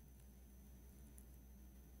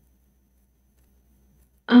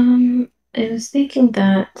 I was thinking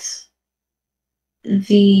that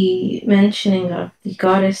the mentioning of the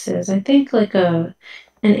goddesses, I think like in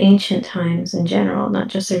ancient times in general, not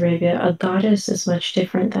just Arabia, a goddess is much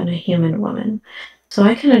different than a human woman. So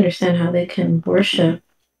I can understand how they can worship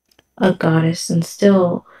a goddess and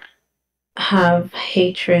still have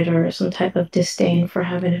hatred or some type of disdain for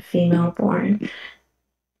having a female born,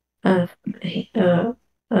 a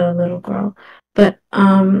little girl. But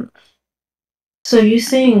so you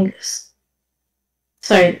saying,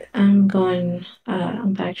 sorry, I'm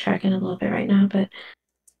backtracking a little bit right now, but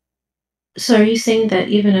so are you saying that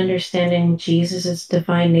even understanding Jesus'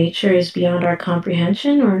 divine nature is beyond our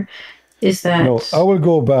comprehension, or is that... No, I will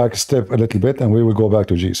go back step a little bit and we will go back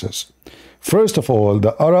to Jesus. First of all,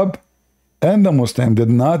 the Arab and the Muslim did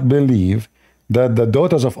not believe that the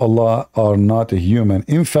daughters of Allah are not a human.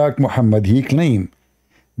 In fact, Muhammad, he claimed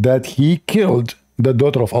that he killed the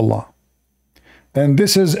daughter of Allah. And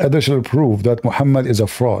this is additional proof that Muhammad is a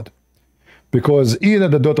fraud. Because either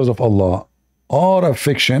the daughters of Allah are a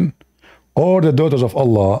fiction or the daughters of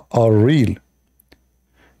Allah are real.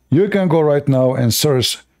 You can go right now and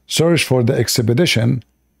search for the expedition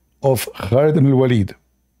of Khalid ibn al-Walid.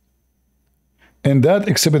 In that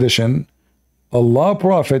expedition, Allah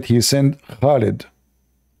Prophet, he sent Khalid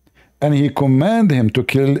and he commanded him to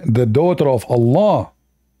kill the daughter of Allah.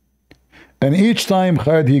 And each time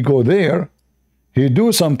Khalid he go there, he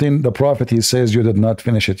do something, the Prophet, he says, you did not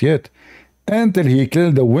finish it yet, until he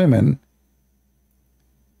killed the women,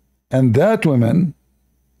 and that woman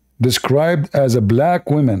described as a black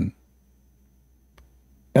woman,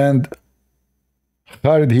 and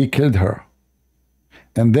Khalid, he killed her.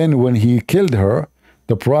 And then when he killed her,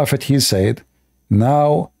 the Prophet, he said,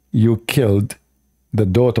 now you killed the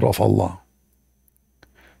daughter of Allah.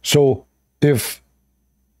 So if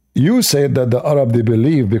you said that the Arab, they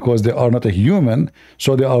believe because they are not a human,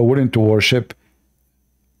 so they are willing to worship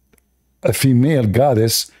a female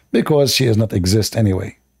goddess because she does not exist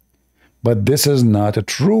anyway. But this is not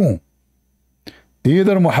true.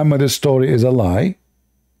 Either Muhammad's story is a lie,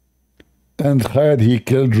 and Khalid, he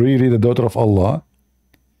killed really the daughter of Allah,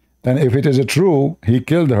 and if it is true, he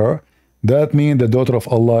killed her, that means the daughter of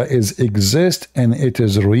Allah is exist and it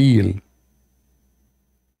is real.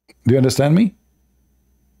 Do you understand me?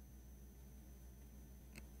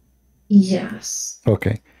 Yes.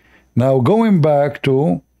 Okay. Now going back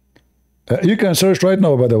to, you can search right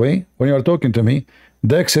now, by the way, when you are talking to me,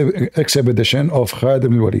 the expedition of Khalid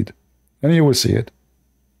ibn Walid, and you will see it.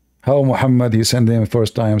 How Muhammad, he sent him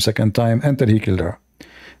first time, second time, until he killed her.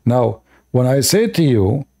 Now, when I say to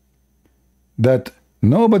you that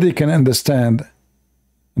nobody can understand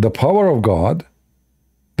the power of God,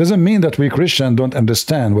 doesn't mean that we Christians don't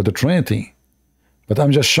understand what the Trinity. But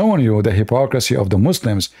I'm just showing you the hypocrisy of the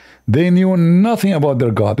Muslims. They knew nothing about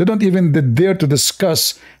their God. They don't even dare to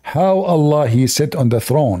discuss how Allah, he sat on the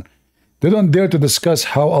throne. They don't dare to discuss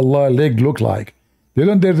how Allah leg look like. They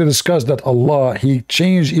don't dare to discuss that Allah, he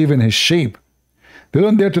changed even his shape. They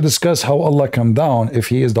don't dare to discuss how Allah come down if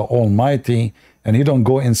he is the Almighty and he don't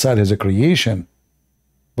go inside his creation.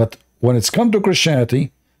 But when it's come to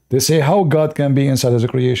Christianity, they say how God can be inside his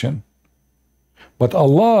creation. But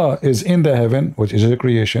Allah is in the heaven, which is his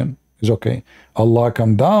creation, is okay. Allah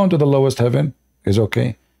come down to the lowest heaven, is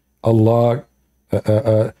okay. Allah,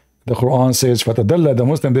 the Quran says, Fatadalla, the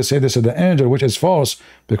Muslim, they say this is the angel, which is false,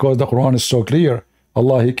 because the Quran is so clear.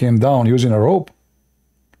 Allah, he came down using a rope.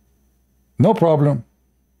 No problem.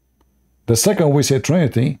 The second we say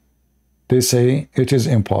Trinity, they say it is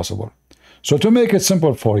impossible. So to make it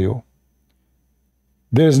simple for you,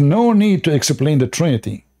 there is no need to explain the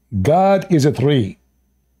Trinity. God is a three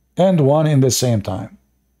and one in the same time.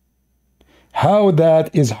 How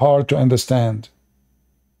that is hard to understand.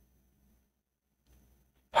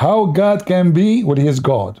 How God can be when he is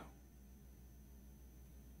God.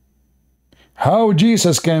 How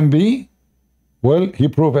Jesus can be, well, he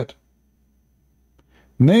proved it.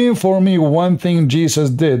 Name for me one thing Jesus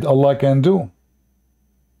did Allah can do.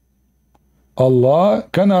 Allah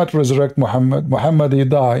cannot resurrect Muhammad. Muhammad, he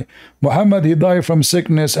died. Muhammad, he died from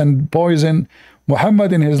sickness and poison.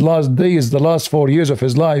 Muhammad, in his last days, the last 4 years of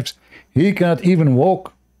his life, he cannot even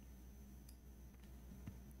walk.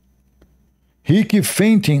 He keep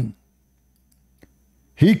fainting.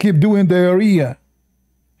 He keep doing diarrhea.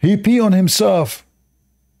 He pee on himself.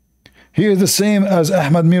 He is the same as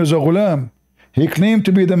Ahmed Mirza Ghulam. He claimed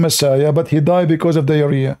to be the Messiah, but he died because of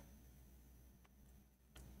diarrhea.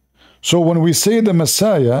 So when we say the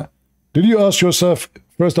Messiah, did you ask yourself,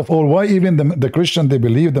 first of all, why even the Christian, they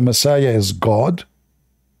believe the Messiah is God?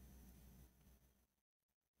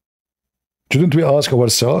 Shouldn't we ask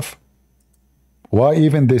ourselves, why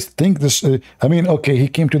even they think this? I mean, okay, he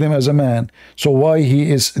came to them as a man, so why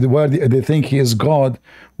they think he is God?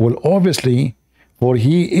 Well, obviously, for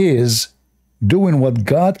he is doing what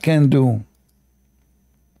God can do.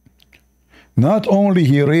 Not only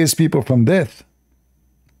he raised people from death,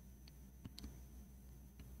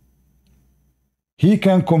 he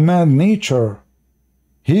can command nature.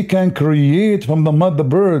 He can create from the mud the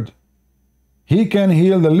bird. He can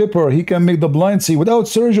heal the leper. He can make the blind see without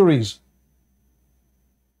surgeries.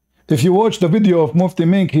 If you watch the video of Mufti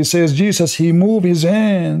Menk, he says Jesus, he moved his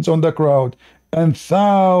hands on the crowd and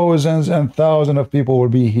thousands of people will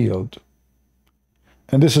be healed.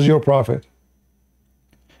 And this is your prophet.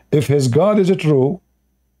 If his God is true,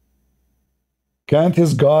 can't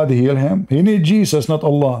his God heal him? He needs Jesus, not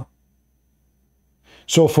Allah.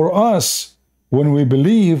 So for us, when we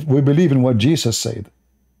believe in what Jesus said.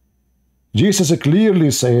 Jesus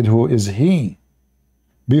clearly said, who is he?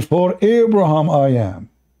 Before Abraham I am,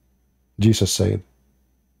 Jesus said.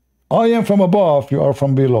 I am from above, you are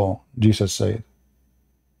from below, Jesus said.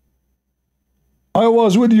 I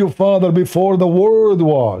was with you, Father, before the world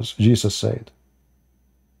was, Jesus said.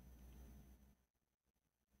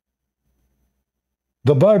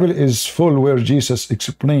 The Bible is full where Jesus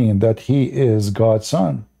explained that he is God's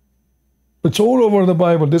son. It's all over the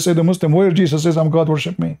Bible. They say the Muslim, where Jesus says, I'm God,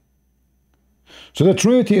 worship me. So the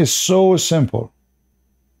Trinity is so simple.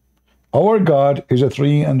 Our God is a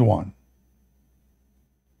 3 and 1.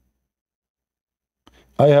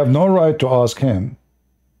 I have no right to ask him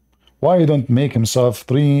why he don't make himself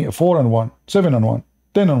 3, 4 and 1, 7 and 1,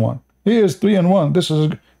 10 and 1. He is 3 and 1. This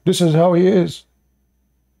is how he is.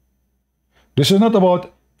 This is not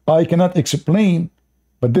about I cannot explain,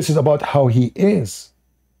 but this is about how he is.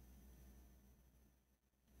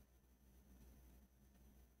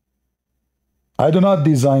 I do not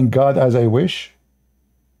design God as I wish.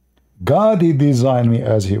 God, he designed me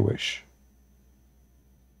as he wish.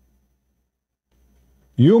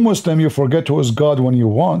 You Muslim, you forget who is God when you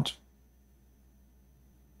want.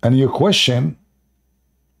 and you question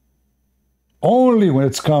only when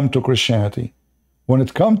it's come to Christianity. When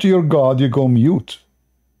it comes to your God, you go mute.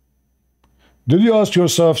 Did you ask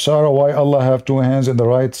yourself, Sarah, why Allah have two hands in the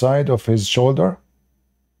right side of his shoulder?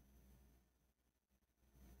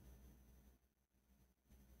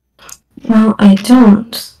 Well, I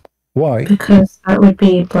don't. Why? Because that would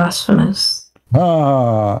be blasphemous.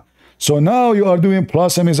 So now you are doing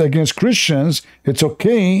blasphemies against Christians. It's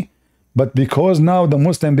okay. But because now the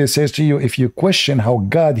Muslim, they say to you, if you question how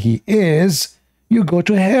God he is, you go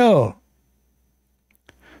to hell.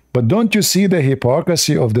 But don't you see the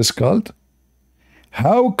hypocrisy of this cult?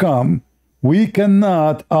 How come we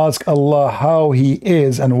cannot ask Allah how he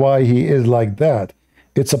is and why he is like that?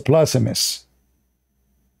 It's a blasphemous.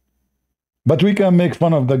 But we can make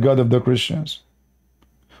fun of the God of the Christians.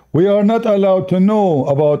 We are not allowed to know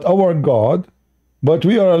about our God, but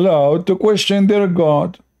we are allowed to question their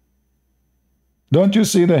God. Don't you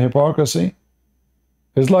see the hypocrisy?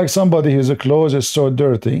 It's like somebody whose clothes is so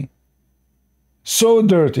dirty. So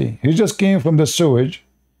dirty. He just came from the sewage,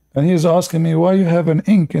 and he's asking me, why you have an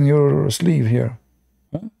ink in your sleeve here?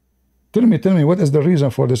 Huh? Tell me, what is the reason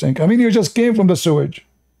for this ink? I mean, you just came from the sewage.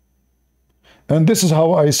 And this is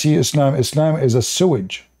how I see Islam. Islam is a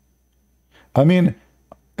sewage. I mean,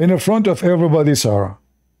 in front of everybody, Sarah,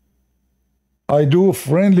 I do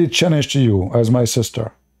friendly challenge to you as my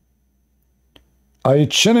sister. I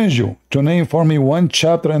challenge you to name for me one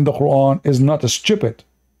chapter in the Quran is not stupid.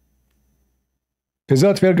 Is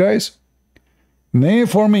that fair, guys? Name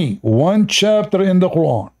for me one chapter in the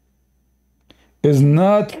Quran is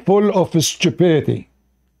not full of stupidity.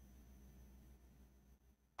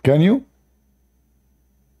 Can you?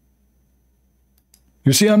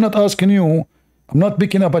 You see, I'm not asking you, I'm not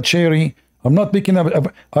picking up a cherry, I'm not picking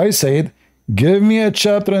up, I said, give me a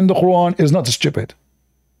chapter in the Quran is not stupid.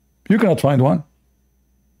 You cannot find one.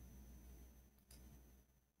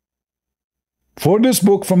 For this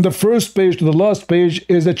book, from the first page to the last page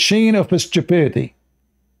is a chain of stupidity.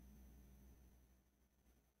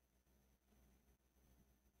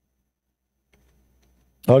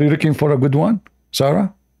 Are you looking for a good one,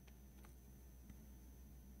 Sarah?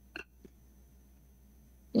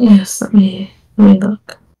 Yes, let me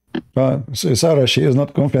look. Sarah, she is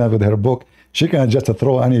not confident with her book. She can't just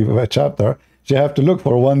throw any chapter. She have to look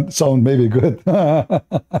for one sound maybe good.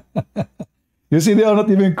 You see, they are not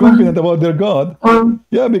even confident about their God.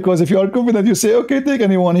 Yeah, because if you are confident, you say, okay, take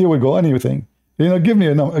anyone. Here we go, anything. You know, give me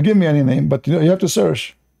a number, give me any name, but you have to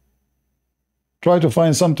search. Try to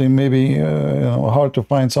find something, maybe hard to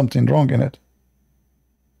find something wrong in it.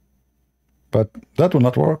 But that will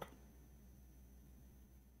not work.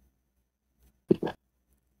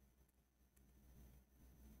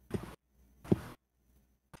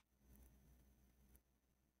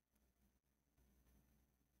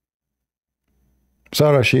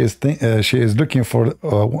 Sarah, she is looking for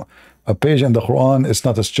a page in the Quran. It's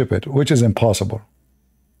not a stupid, which is impossible.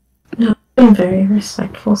 No, I've been very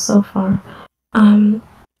respectful so far. No,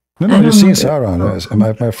 you see, Sarah,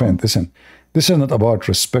 my friend, listen. This is not about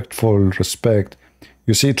respect.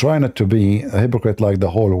 You see, try not to be a hypocrite like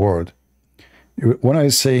the whole world. When I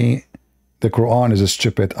say the Quran is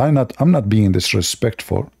stupid, I'm not being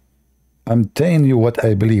disrespectful. I'm telling you what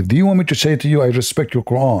I believe. Do you want me to say to you, I respect your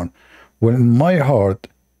Quran, when in my heart,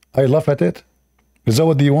 I laugh at it? Is that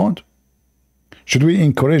what you want? Should we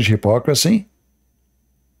encourage hypocrisy?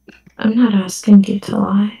 I'm not asking you to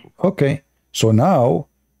lie. Okay. So now,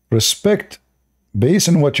 respect based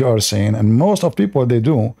on what you are saying, and most of people they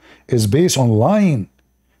do, is based on lying.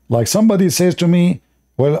 Like somebody says to me,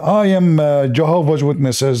 well, I am Jehovah's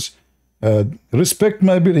Witnesses. Respect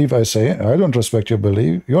my belief. I say, I don't respect your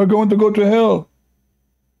belief. You are going to go to hell.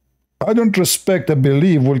 I don't respect a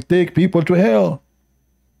belief will take people to hell.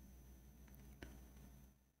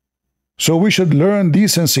 So we should learn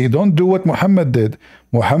decency. Don't do what Muhammad did.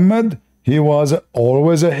 Muhammad, he was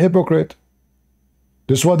always a hypocrite.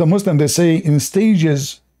 This is what the Muslims, they say in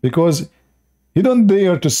stages, because he don't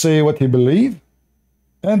dare to say what he believed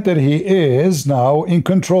until he is now in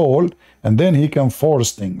control, and then he can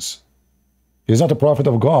force things. He's not a prophet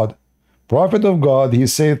of God. Prophet of God, he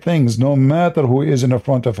say things no matter who is in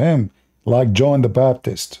front of him, like John the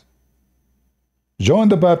Baptist. John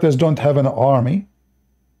the Baptist don't have an army,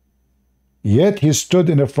 yet he stood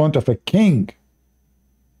in the front of a king,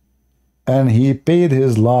 and he paid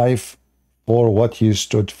his life for what he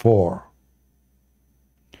stood for.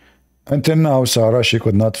 Until now, Sarah, she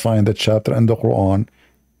could not find the chapter in the Quran.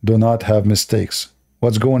 Do not have mistakes.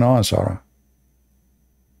 What's going on, Sarah?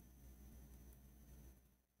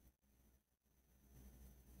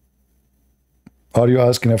 Are you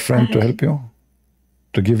asking a friend to help you?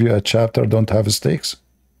 to give you a chapter don't have stakes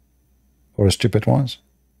or stupid ones?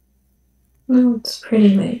 No, it's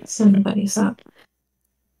pretty late. Somebody's up.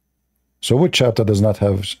 So which chapter does not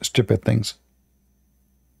have stupid things?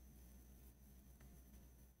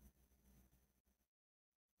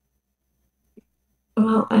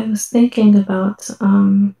 Well, I was thinking about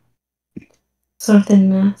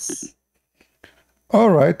sortedness. All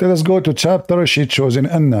right, let us go to chapter she chose in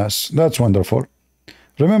Annas. That's wonderful.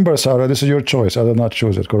 Remember, Sarah, this is your choice. I did not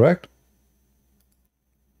choose it, correct?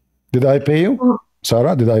 Did I pay you? Well,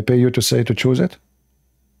 Sarah, did I pay you to say to choose it?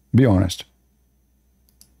 Be honest.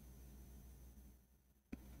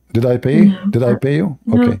 Did I pay? No, Did I pay you?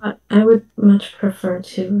 no, Okay. but I would much prefer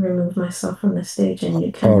to remove myself from the stage, and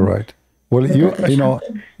you can. All right. Well, you know,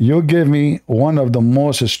 you gave me one of the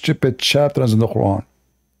most stupid chapters in the Quran.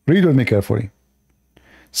 Read with me carefully.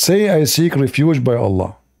 Say, I seek refuge by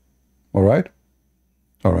Allah. All right?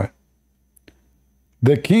 All right.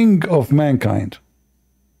 The King of mankind.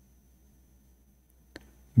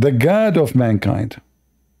 The God of mankind.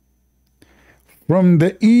 From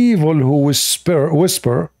the evil who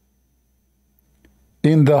whisper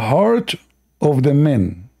in the heart of the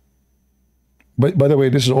men. By the way,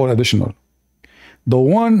 this is all additional. The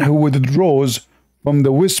one who withdraws from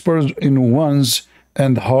the whispers in one's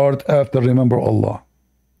and heart after remember Allah.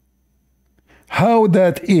 How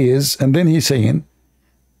that is, and then he's saying,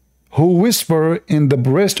 who whisper in the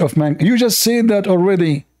breast of man. You just said that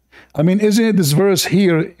already. I mean, isn't it this verse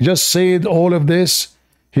here just said all of this?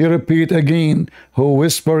 He repeat again, who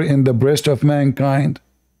whisper in the breast of mankind,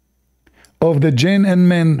 of the jinn and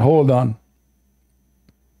men. Hold on.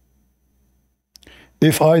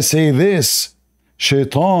 If I say this,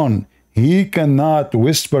 Shaitan, he cannot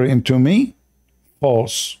whisper into me?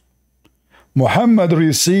 False. Muhammad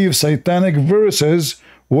received satanic verses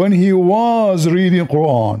when he was reading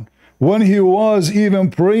Quran, when he was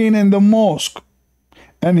even praying in the mosque,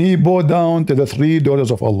 and he bowed down to the three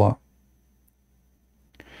daughters of Allah.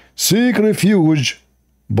 Seek refuge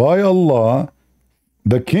by Allah,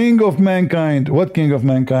 the King of mankind. What King of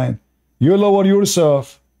mankind? You lower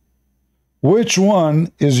yourself. Which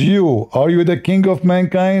one is you? Are you the King of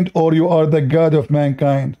mankind or you are the God of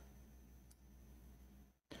mankind?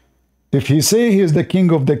 If he say he is the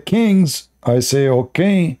King of the kings, I say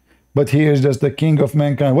okay, but he is just the King of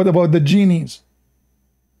mankind. What about the genies?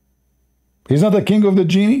 He's not the King of the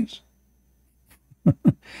genies?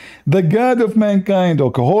 The God of mankind.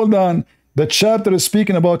 Okay, hold on. The chapter is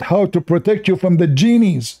speaking about how to protect you from the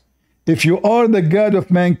genies. If you are the God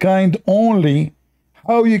of mankind only,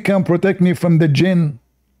 how you can protect me from the jinn?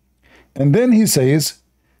 And then he says,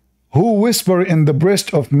 who whisper in the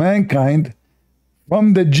breast of mankind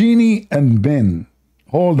from the genie and bin.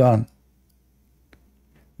 Hold on.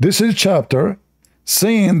 This is chapter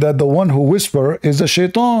saying that the one who whisper is a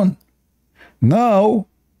shaitan. Now,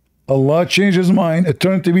 Allah changed his mind. It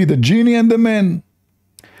turned to be the genie and the men.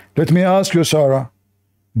 Let me ask you, Sarah,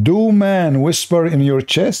 do man whisper in your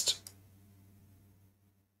chest?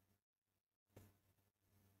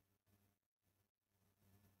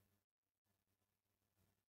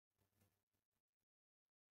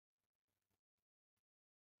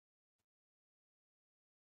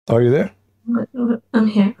 Are you there? I'm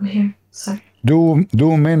here. I'm here. Sorry.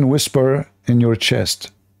 Do men whisper in your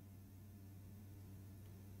chest?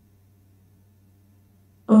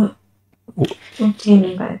 What do you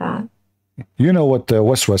mean by that? You know what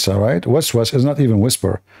waswasa, right? Waswas is not even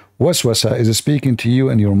whisper. Waswasa is speaking to you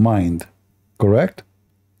in your mind, correct?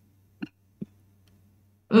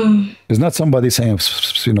 It's not somebody saying,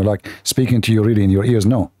 you know, like speaking to you really in your ears.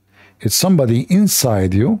 No, it's somebody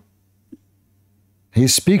inside you. He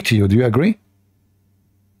speak to you. Do you agree?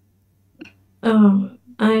 Oh,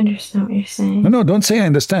 I understand what you're saying. No, don't say I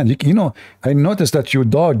understand. You know, I notice that you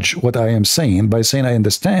dodge what I am saying by saying I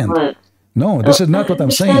understand. What? No, this is not what I'm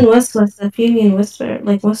saying. Waswas, if you mean whisper,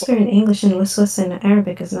 like whisper in English and waswas in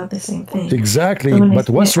Arabic is not the same thing. Exactly, So but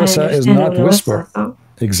waswasa is not whisper. Oh.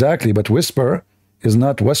 Exactly, but whisper is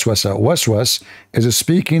not waswasa. Waswas is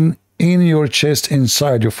speaking in your chest,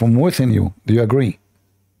 inside you, from within you. Do you agree?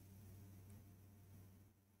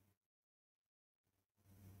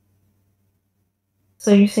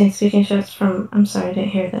 So you're saying speaking shots from, I'm sorry, I didn't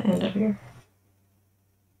hear the end of your...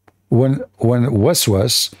 When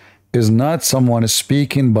waswas is not someone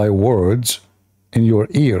speaking by words in your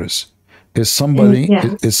ears, is somebody,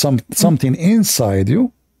 is something inside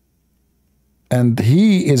you, and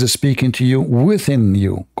he is speaking to you within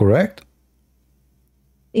you, correct?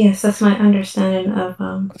 Yes, that's my understanding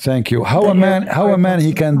of... Thank you. How a man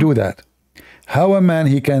he can do that? How a man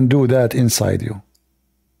he can do that inside you?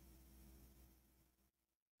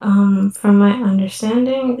 From my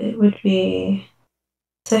understanding, it would be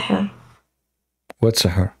Shihab. What's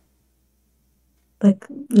sihr? Like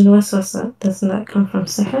waswasa, doesn't that come from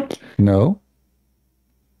Shihab? No.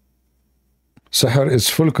 Sihr is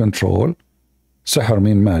full control. Sihr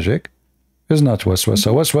means magic. Is not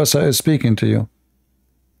waswasa. Waswasa is speaking to you.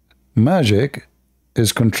 Magic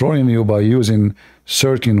is controlling you by using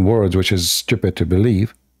certain words, which is stupid to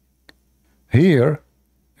believe. Here,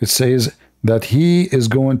 it says that he is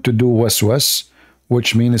going to do waswas,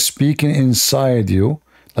 which means speaking inside you,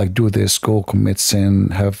 like do this, go commit sin,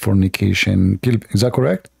 have fornication, kill. Is that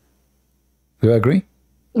correct? Do you agree?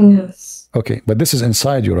 Yes. Okay, but this is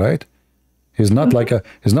inside you, right? He's not like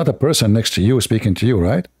he's not a person next to you speaking to you,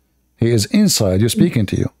 right? He is inside you speaking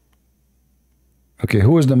to you. Okay,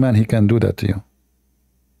 who is the man he can do that to you?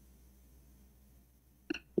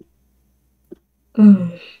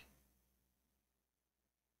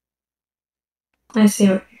 I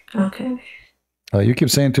see. Okay. You keep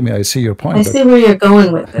saying to me, I see your point. I see where you're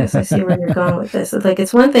going with this. I see where you're going with this. Like,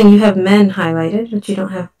 it's one thing you have men highlighted, but you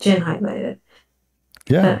don't have jinn highlighted.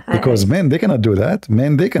 Yeah, because men, they cannot do that.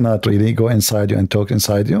 Men, they cannot really go inside you and talk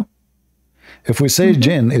inside you. If we say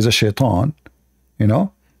jinn is a shaitan, you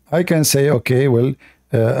know, I can say, okay, well,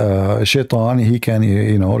 shaitan, he can,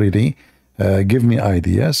 you know, really give me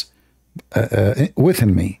ideas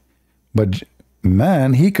within me. But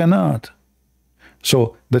man, he cannot.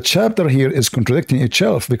 So the chapter here is contradicting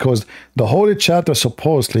itself, because the whole chapter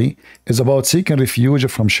supposedly is about seeking refuge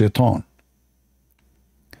from shaitan.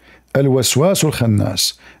 Al-waswas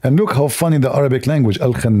al-khannas. And look how funny the Arabic language,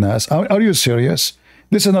 al-khannas. Are you serious?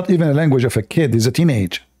 This is not even a language of a kid. He's a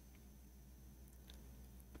teenage.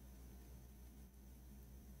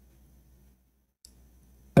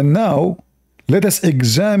 And now, let us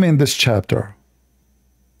examine this chapter.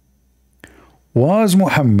 Was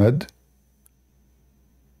Muhammad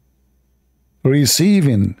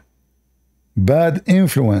receiving bad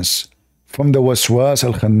influence from the waswas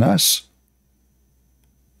al-khannas?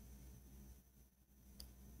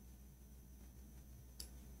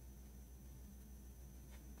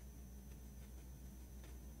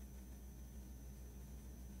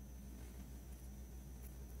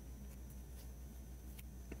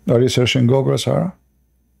 Are you searching Google, Sarah?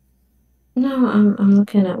 No, I'm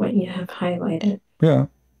looking at what you have highlighted. Yeah.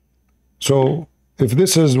 So if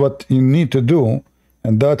this is what you need to do,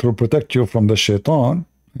 and that will protect you from the shaitan,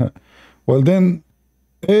 well then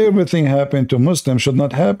everything happened to Muslims should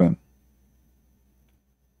not happen.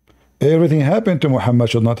 Everything happened to Muhammad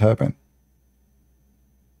should not happen.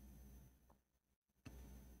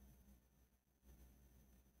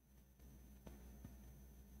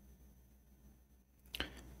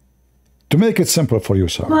 To make it simple for you,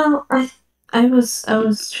 Sarah. Well, I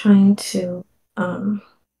was trying to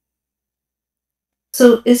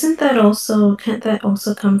so isn't that also, can't that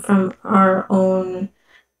also come from our own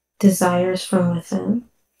desires from within?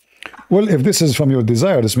 Well, if this is from your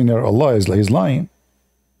desire, this means Allah is lying,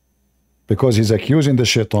 because he's accusing the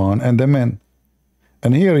shaitan and the men.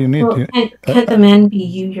 And here you need... Well, can't the man be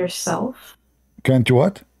you yourself? Can't you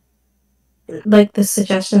what? Like the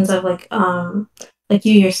suggestions of like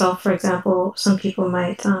you yourself, for example, some people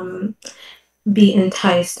might be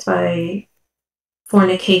enticed by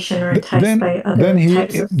fornication or enticed by other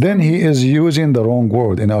types of... Then he is using the wrong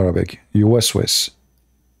word in Arabic. Yuwaswis.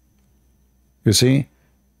 You see?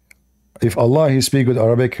 If Allah, he speaks with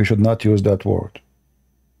Arabic, he should not use that word.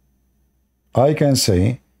 I can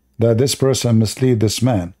say that this person mislead this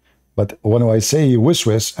man. But when I say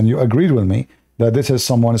wiswis, and you agreed with me that this is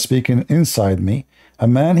someone speaking inside me, a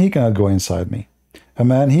man, he cannot go inside me. A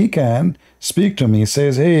man, he can speak to me,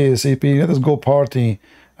 says, hey, CP, let us go party.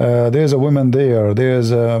 There's a woman there.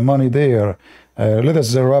 There's money there. Let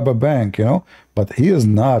us rob a bank, you know. But he is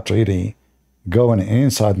not really going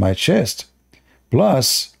inside my chest.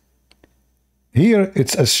 Plus, here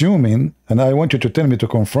it's assuming, and I want you to tell me, to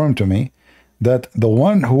confirm to me, that the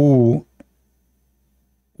one who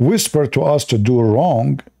whispered to us to do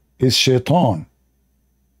wrong is shaitan.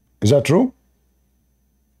 Is that true?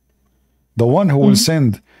 The one who will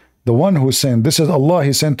send, the one who sent, this is Allah,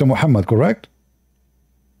 he sent to Muhammad, correct?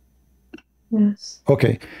 Yes.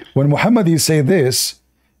 Okay. When Muhammad, he say this,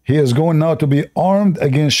 he is going now to be armed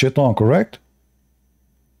against shaitan, correct?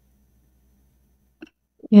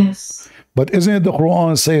 Yes. But isn't it the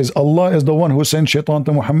Quran says Allah is the one who sent shaitan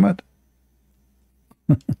to Muhammad?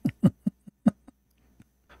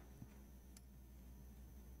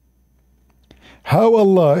 How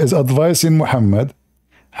Allah is advising Muhammad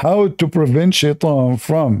how to prevent shaitan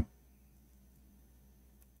from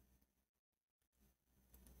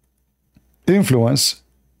influence.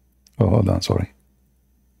 Oh, hold on, sorry.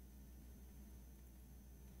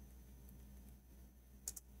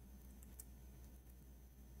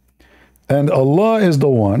 And Allah is the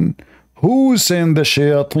one who sent the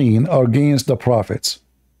shayateen against the prophets.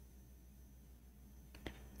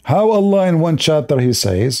 How Allah in one chapter he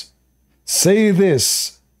says, say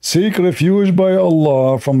this, seek refuge by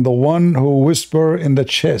Allah from the one who whisper in the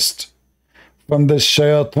chest, from the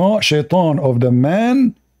shaitan of the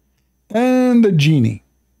man and the genie.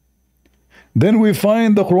 Then we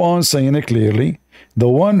find the Quran saying it clearly, the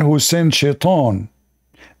one who sent shaitan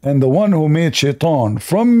and the one who made shaitan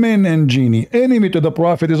from men and genie enemy to the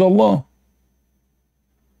prophet is Allah.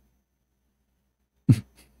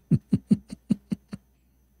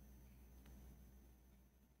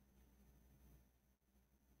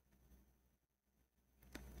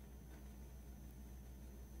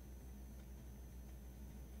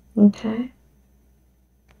 Okay.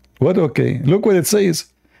 What okay? Look what it says.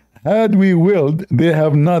 Had we willed, they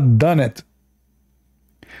have not done it.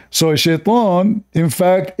 So shaitan, in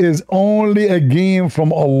fact, is only a game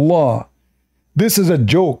from Allah. This is a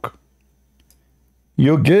joke.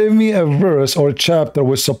 You gave me a verse or chapter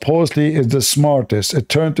which supposedly is the smartest. It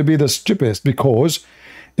turned to be the stupidest, because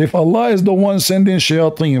if Allah is the one sending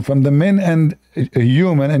shayateen from the men and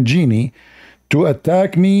human and genie to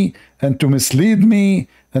attack me and to mislead me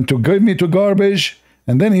and to give me to garbage,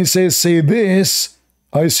 and then he says, say this,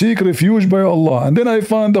 I seek refuge by Allah. And then I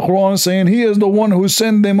find the Quran saying, he is the one who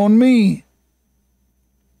sent them on me.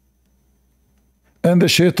 And the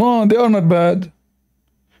shaitan, they are not bad.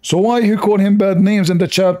 So why he call him bad names in the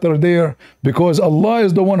chapter there? Because Allah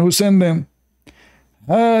is the one who sent them.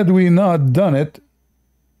 Had we not done it,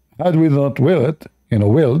 had we not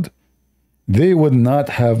willed, they would not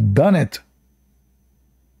have done it.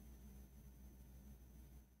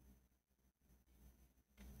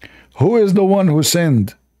 Who is the one who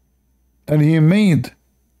sinned? And he made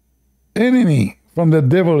enemy from the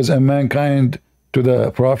devils and mankind to the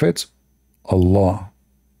prophets? Allah.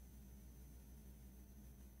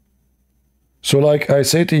 So like I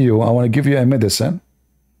say to you, I want to give you a medicine,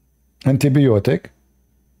 antibiotic,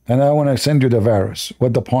 and I want to send you the virus.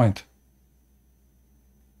 What the point?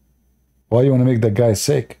 Why you want to make the guy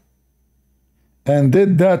sick? And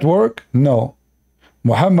did that work? No.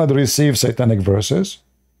 Muhammad received satanic verses.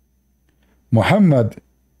 Muhammad,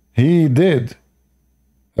 he did,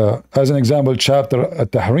 as an example, chapter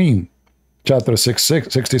At-Tahrim, chapter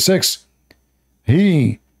 66,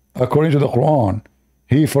 he, according to the Quran,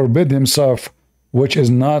 he forbid himself which is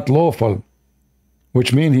not lawful,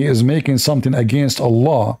 which means he is making something against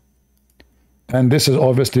Allah. And this is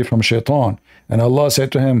obviously from shaitan. And Allah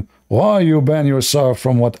said to him, why you ban yourself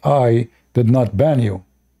from what I did not ban you?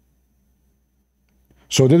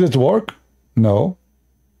 So did it work? No.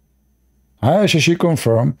 Aisha, she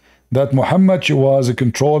confirmed that Muhammad was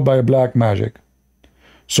controlled by black magic.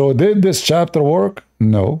 So did this chapter work?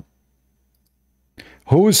 No.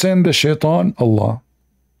 Who sent the shaitan? Allah.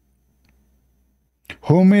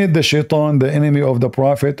 Who made the shaitan the enemy of the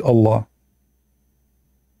prophet? Allah.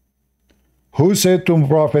 Who said to the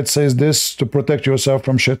prophet, says this to protect yourself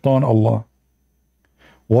from shaitan? Allah.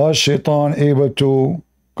 Was shaitan able to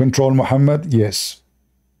control Muhammad? Yes.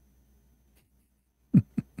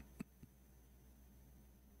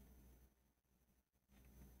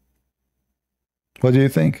 What do you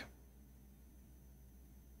think?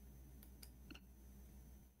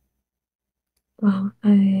 Well,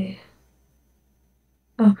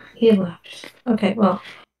 oh, he left. Okay, well,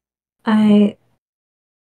 I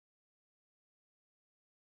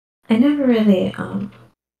never really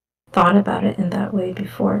thought about it in that way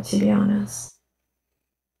before, to be honest.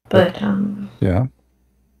 But yeah,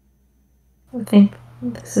 I think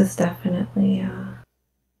this is definitely a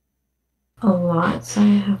lot I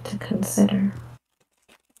have to consider.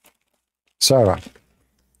 Sarah,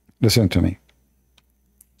 listen to me.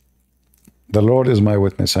 The Lord is my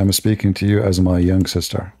witness. I'm speaking to you as my young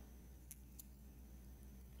sister.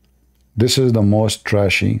 This is the most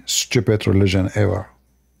trashy, stupid religion ever.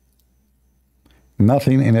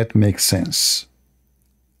 Nothing in it makes sense.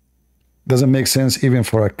 Doesn't make sense even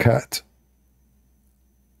for a cat.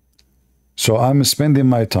 So I'm spending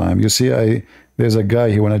my time. You see, there's a guy,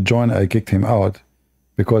 he want to join, I kicked him out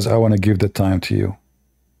because I want to give the time to you.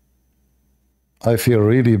 I feel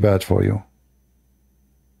really bad for you.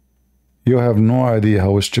 You have no idea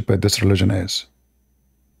how stupid this religion is.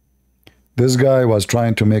 This guy was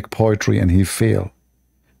trying to make poetry and he failed.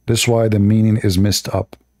 This is why the meaning is messed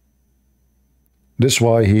up. This is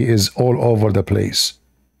why he is all over the place.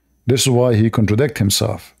 This is why he contradicts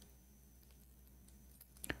himself.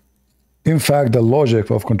 In fact, the logic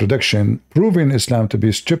of contradiction proving Islam to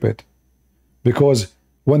be stupid. Because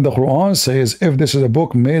when the Quran says, if this is a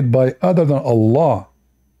book made by other than Allah,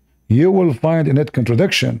 you will find in it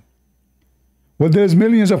contradiction. Well, there's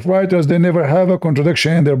millions of writers, they never have a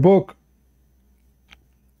contradiction in their book.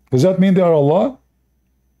 Does that mean they are Allah?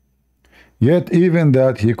 Yet even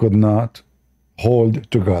that he could not hold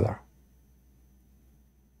together.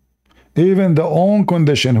 Even the own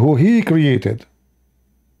condition who he created,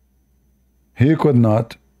 he could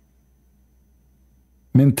not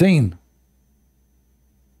maintain.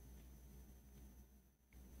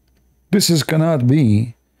 This cannot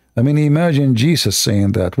be. I mean, imagine Jesus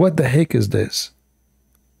saying that. What the heck is this?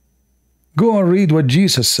 Go and read what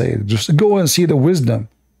Jesus said. Just go and see the wisdom.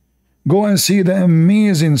 Go and see the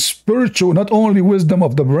amazing spiritual, not only wisdom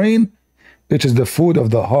of the brain, it is the food of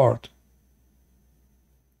the heart.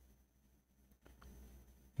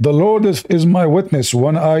 The Lord is my witness.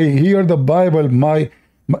 When I hear the Bible,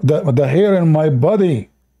 the hair in my body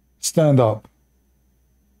stand up.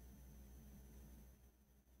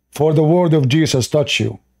 For the word of Jesus touch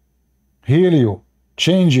you, heal you,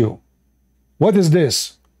 change you. What is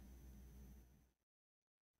this?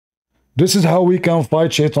 This is how we can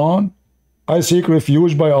fight Shaitan. I seek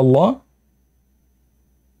refuge by Allah.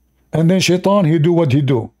 And then Shaitan, he do what he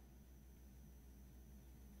do.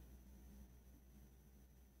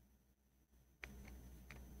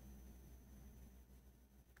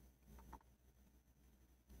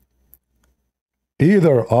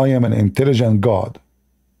 Either I am an intelligent God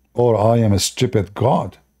or I am a stupid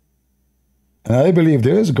God. And I believe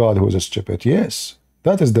there is a God who is a stupid. Yes,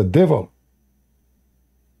 that is the devil.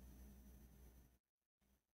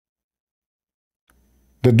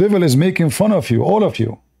 The devil is making fun of you, all of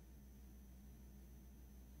you.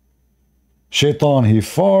 Shaitan, he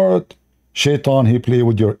fart. Shaitan, he play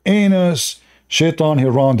with your anus. Shaitan, he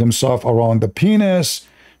round himself around the penis.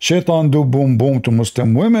 Shaitan do boom boom to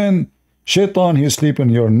Muslim women. Shaitan, he sleep in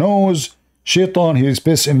your nose. Shaitan, he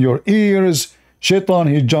piss in your ears. Shaitan,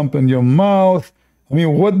 he jump in your mouth. I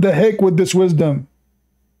mean, what the heck with this wisdom?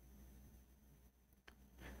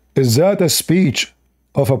 Is that a speech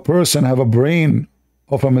of a person have a brain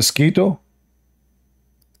of a mosquito?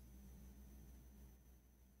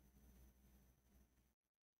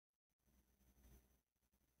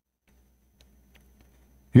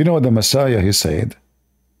 You know the Messiah, he said,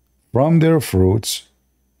 from their fruits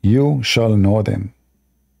you shall know them.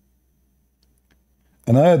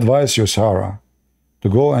 And I advise you, Sarah, to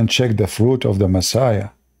go and check the fruit of the Messiah.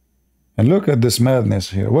 And look at this madness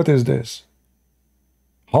here. What is this?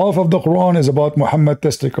 Half of the Quran is about Muhammad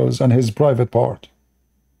testicles and his private part.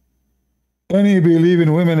 Any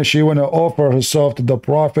believing women, she want to offer herself to the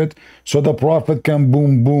Prophet so the Prophet can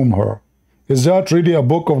boom boom her. Is that really a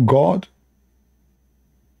book of God?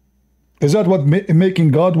 Is that what making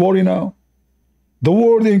God worry now? The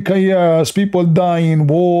world in chaos, people dying,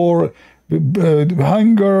 war,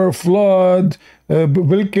 hunger, flood,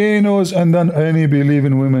 volcanoes, and then any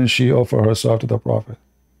believing women, she offer herself to the Prophet.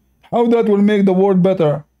 How that will make the world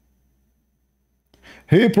better?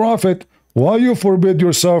 Hey Prophet, why you forbid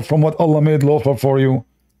yourself from what Allah made lawful for you?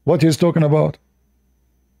 What he's talking about?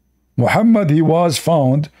 Muhammad, he was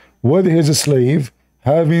found with his slave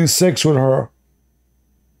having sex with her.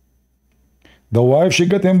 The wife, she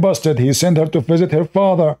got him busted. He sent her to visit her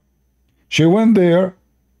father. She went there.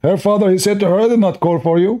 Her father, he said to her, I did not call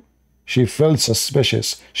for you. She felt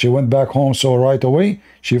suspicious. She went back home, so right away,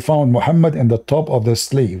 she found Muhammad in the top of the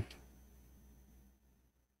slave.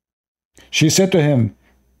 She said to him,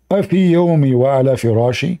 Afi yawmi wa ala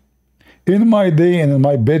firashi? In my day and in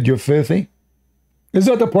my bed, you're filthy? Is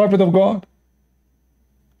that the prophet of God?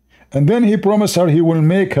 And then he promised her he will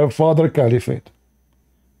make her father caliphate.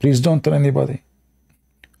 Please don't tell anybody.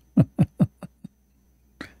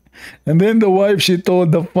 And then the wife, she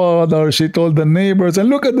told the father, she told the neighbors, and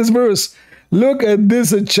look at this verse. Look at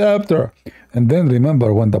this chapter. And then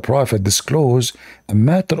remember when the prophet disclosed a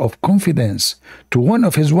matter of confidence to one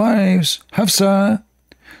of his wives, Hafsa.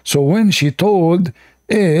 So when she told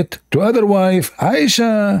it to other wife,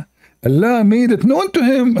 Aisha, Allah made it known to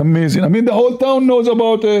him. Amazing. I mean, the whole town knows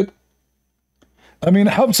about it. I mean,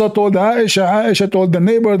 Hafsa told Aisha, Aisha told the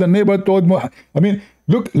neighbor told Muhammad. I mean,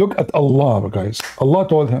 look at Allah, guys. Allah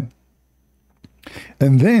told him.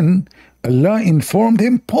 And then Allah informed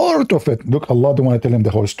him part of it. Look, Allah don't want to tell him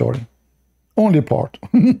the whole story. Only part.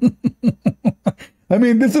 I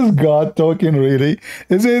mean, this is God talking, really.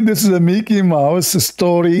 Is it? This is a Mickey Mouse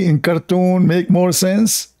story in cartoon. Make more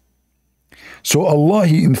sense? So Allah,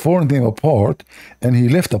 he informed him a part, and he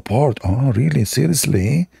left a part. Oh, really?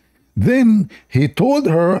 Seriously? Then he told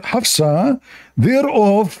her, Hafsa,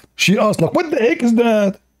 thereof, she asked, like, what the heck is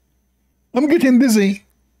that? I'm getting dizzy.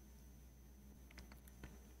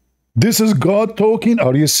 This is God talking.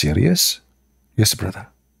 Are you serious? Yes, brother.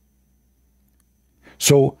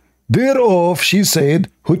 So Thereof she said,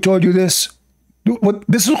 who told you this? What?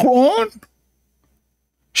 This is Quran?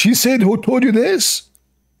 She said, who told you this?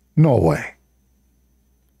 No way.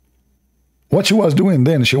 What she was doing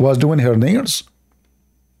then? She was doing her nails.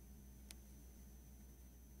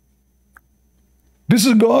 This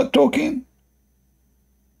is God talking.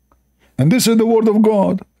 And this is the word of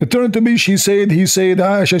God. It turned to be, she said, he said,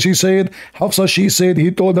 Aisha, she said, Hafsa, she said,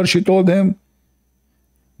 he told her, she told him.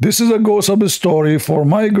 This is a gossip story for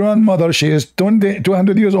my grandmother. She is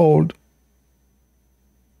 200 years old.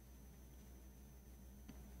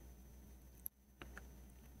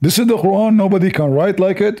 This is the Quran. Nobody can write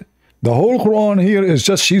like it. The whole Quran here is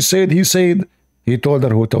just she said, he said. He told her,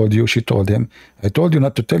 who told you? She told him. I told you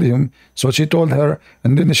not to tell him. So she told her,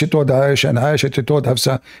 and then she told Aisha, and Aisha she told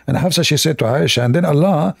Hafsa, and Hafsa she said to Aisha, and then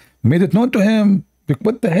Allah made it known to him.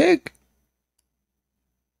 What the heck?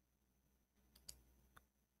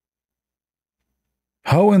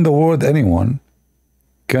 How in the world anyone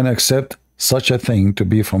can accept such a thing to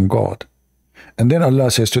be from God? And then Allah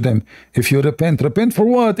says to them, if you repent, repent for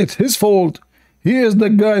what? It's his fault. He is the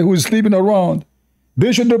guy who is sleeping around.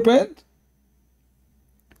 They should repent.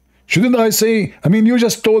 Shouldn't I say, I mean, you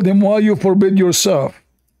just told him why you forbid yourself.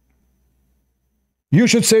 You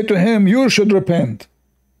should say to him, you should repent.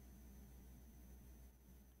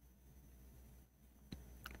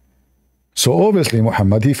 So obviously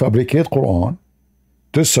Muhammad, he fabricated Quran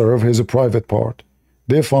to serve his private part.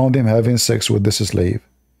 They found him having sex with this slave.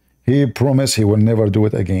 He promised he will never do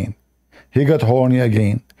it again. He got horny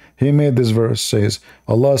again. He made this verse, says,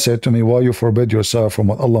 Allah said to me, why you forbid yourself from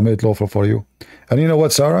what Allah made lawful for you? And you know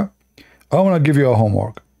what, Sarah? I want to give you a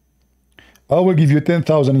homework. I will give you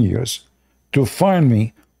 10,000 years to find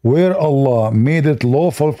me where Allah made it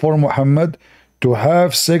lawful for Muhammad to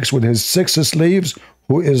have sex with his 6 slaves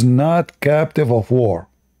who is not captive of war.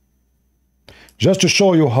 Just to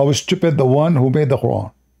show you how stupid the one who made the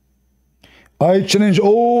Quran. I challenge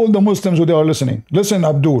all the Muslims who are listening. Listen,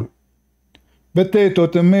 Abdul. Potato,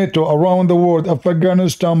 tomato, around the world,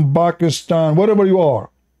 Afghanistan, Pakistan, wherever you are.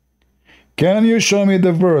 Can you show me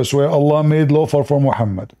the verse where Allah made lawful for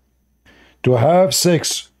Muhammad to have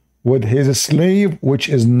sex with his slave, which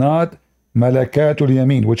is not malakatul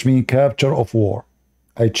yamin, which means capture of war?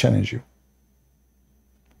 I challenge you.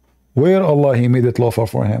 Where Allah he made it lawful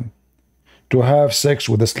for him to have sex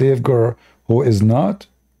with a slave girl who is not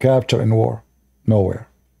captured in war? Nowhere.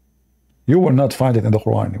 You will not find it in the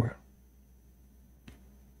Quran anywhere.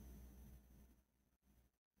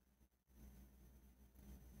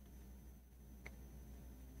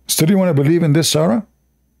 Still you want to believe in this, Sarah?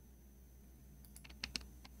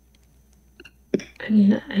 I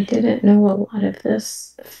mean, I didn't know a lot of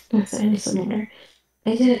this. I need some water.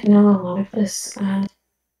 I didn't know a lot of this,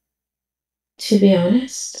 to be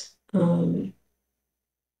honest. I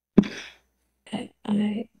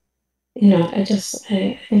you know, I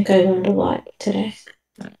think I learned a lot today.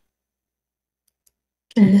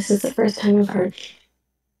 And this is the first time I've heard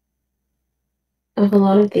of a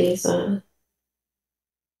lot of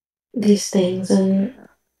these things and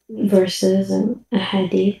verses and a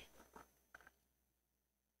hadith.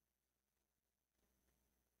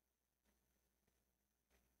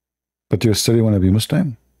 But you still want to be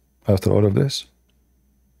Muslim after all of this?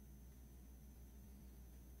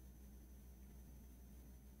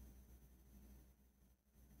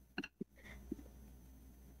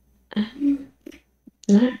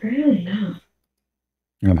 Not really, no.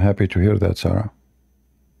 I'm happy to hear that, Sarah.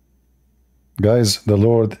 Guys, the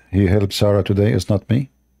Lord, he helped Sarah today, is not me.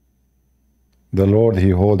 The Lord, he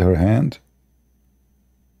hold her hand.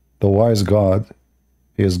 The wise God,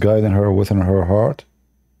 he is guiding her within her heart.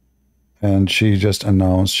 And she just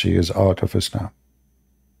announced she is out of Islam.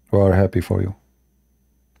 We are happy for you.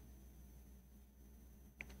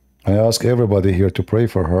 I ask everybody here to pray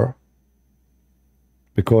for her.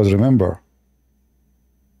 Because remember,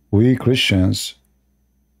 we Christians,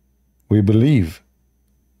 we believe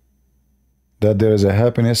that there is a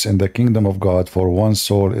happiness in the kingdom of God for one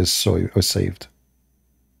soul is saved.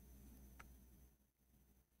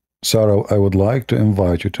 Sarah, I would like to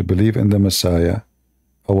invite you to believe in the Messiah,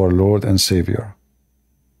 our Lord and Savior.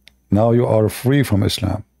 Now you are free from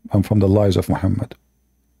Islam and from the lies of Muhammad.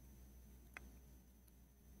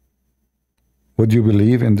 Would you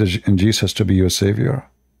believe in Jesus to be your Savior?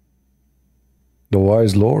 The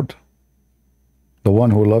wise Lord? The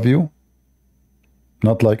one who loves you?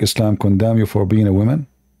 Not like Islam condemn you for being a woman?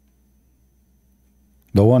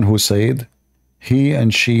 The one who said, he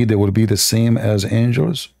and she, they will be the same as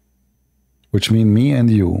angels? Which mean me and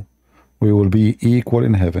you, we will be equal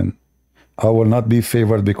in heaven. I will not be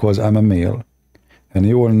favored because I'm a male, and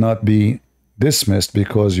you will not be dismissed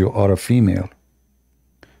because you are a female.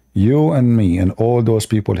 You and me and all those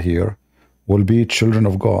people here will be children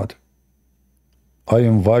of God. I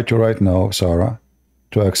invite you right now, Sarah,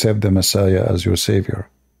 to accept the Messiah as your Savior.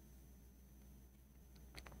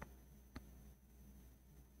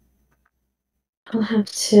 I'll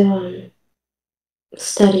have to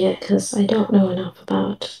study it because I don't know enough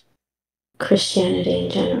about Christianity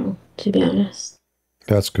in general, to be honest.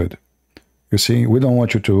 That's good. You see, we don't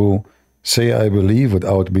want you to say I believe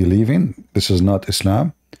without believing. This is not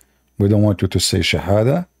Islam. We don't want you to say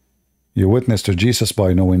Shahada. You witness to Jesus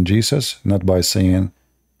by knowing Jesus, not by saying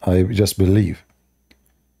I just believe.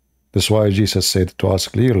 That's why Jesus said to us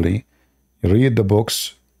clearly, read the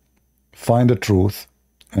books, find the truth,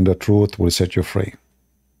 and the truth will set you free.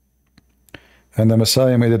 And the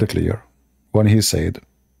Messiah made it clear when he said,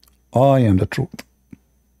 I am the truth.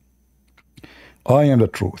 I am the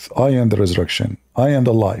truth. I am the resurrection. I am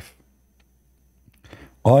the life.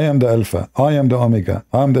 I am the Alpha. I am the Omega.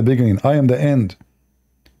 I am the beginning. I am the end.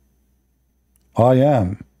 I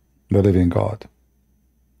am the living God.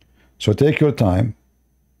 So take your time,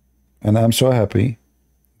 and I'm so happy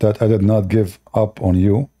that I did not give up on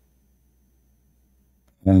you,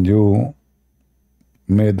 and you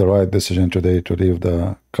made the right decision today to leave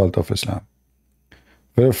the cult of Islam.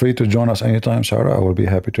 Feel free to join us anytime, Sarah. I will be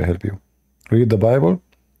happy to help you. Read the Bible,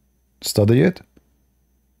 study it,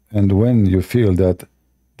 and when you feel that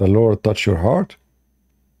the Lord touched your heart,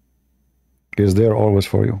 He is there always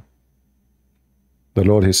for you. The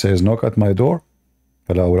Lord, He says, knock at my door,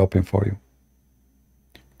 and I will open for you.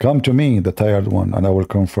 Come to me, the tired one, and I will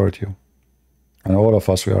comfort you. And all of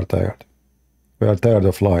us, we are tired. We are tired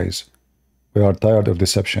of lies. We are tired of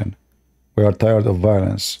deception. We are tired of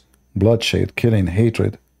violence, bloodshed, killing,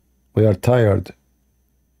 hatred. We are tired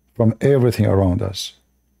from everything around us.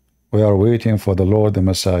 We are waiting for the Lord, the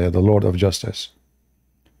Messiah, the Lord of justice,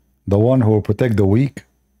 the one who will protect the weak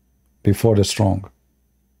before the strong.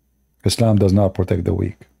 Islam does not protect the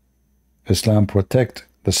weak. Islam protects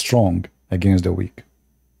the strong against the weak.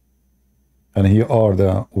 And He are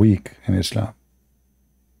the weak in Islam.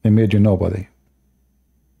 He made you nobody.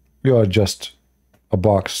 You are just a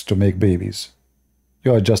box to make babies.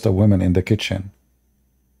 You are just a woman in the kitchen.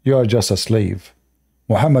 You are just a slave.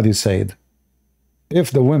 Muhammad said,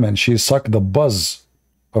 if the woman, she sucked the buzz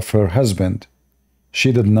of her husband,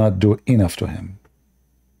 she did not do enough to him.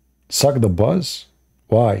 Suck the buzz?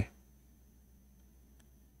 Why?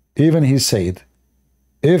 Even he said,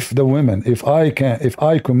 if the women, if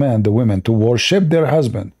I command the women to worship their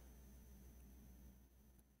husband,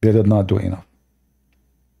 they did not do enough.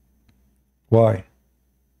 Why?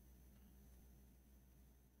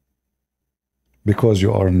 Because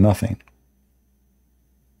you are nothing.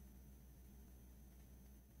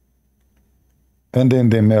 And then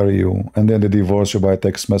they marry you, and then they divorce you by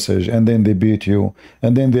text message, and then they beat you,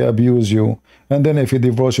 and then they abuse you, and then if you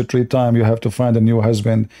divorce you 3 times, you have to find a new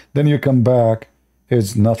husband, then you come back.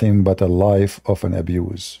 It's nothing but a life of an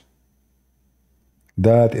abuse.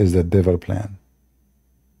 That is the devil plan.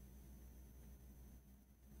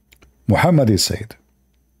 Muhammad said,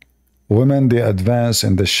 women, they advance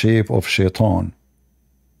in the shape of shaitan,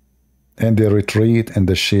 and they retreat in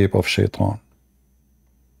the shape of shaitan.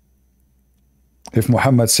 If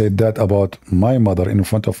Muhammad said that about my mother in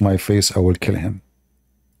front of my face, I will kill him.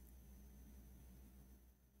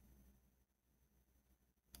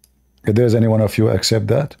 If there's any one of you accept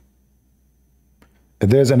that, if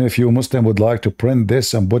there's any of you Muslim would like to print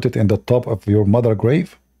this and put it in the top of your mother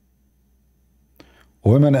grave,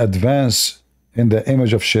 women advance in the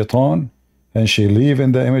image of shaitan, and she live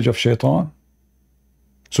in the image of shaitan.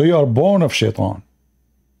 So you are born of shaitan.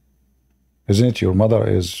 Isn't it your mother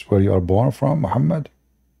is where you are born from, Muhammad?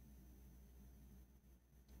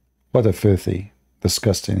 What a filthy,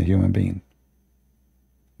 disgusting human being.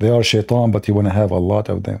 They are shaitan, but you want to have a lot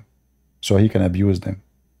of them so he can abuse them.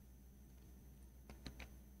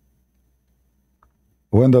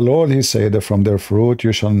 When the Lord, He said that from their fruit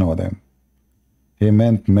you shall know them, He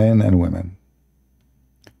meant men and women.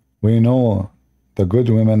 We know the good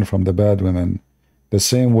women from the bad women the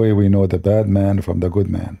same way we know the bad man from the good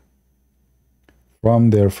man.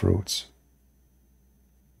 From their fruits,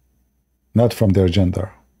 not from their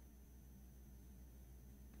gender.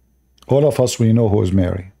 All of us, we know who is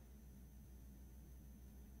Mary.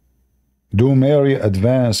 Do Mary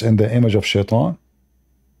advance in the image of shaitan?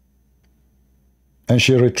 And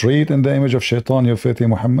she retreat in the image of shaitan, you filthy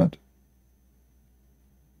Muhammad?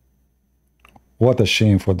 What a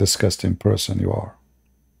shameful, disgusting person you are.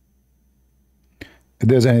 If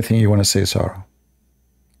there's anything you want to say, Sarah.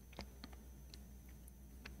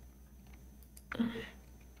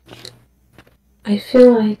 I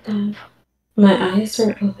feel like my eyes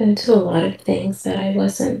are open to a lot of things that I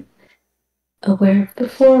wasn't aware of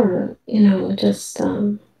before. Just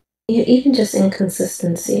even just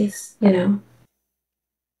inconsistencies.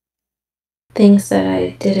 Things that I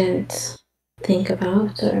didn't think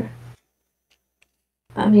about, or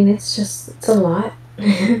I mean, it's a lot.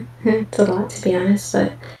 It's a lot, to be honest,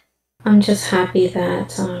 but I'm just happy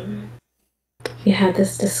that we had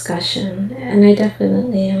this discussion, and I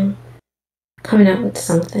definitely am coming up with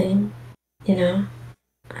something, you know.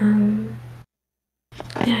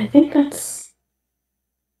 Yeah, I think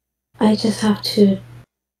I just have to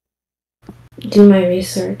do my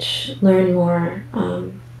research, learn more,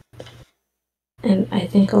 and I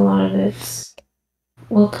think a lot of it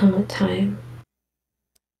will come with time.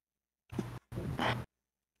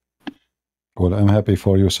 Well, I'm happy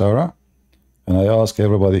for you, Sarah, and I ask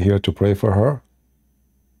everybody here to pray for her.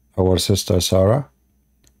 Our sister Sarah,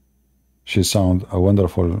 she sounds a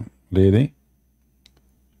wonderful lady.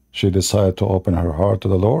 She decided to open her heart to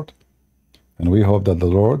the Lord, and we hope that the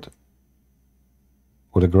Lord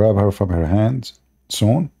will grab her from her hands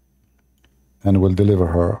soon and will deliver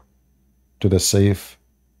her to the safe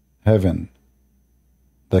heaven,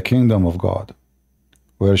 the kingdom of God,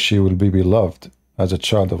 where she will be beloved as a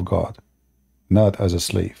child of God, not as a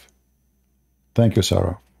slave. Thank you,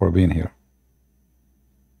 Sarah, for being here.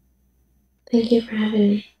 Thank you for having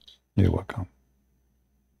me. You're welcome.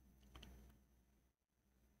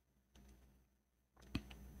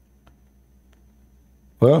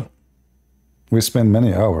 Well, we spent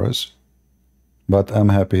many hours, but I'm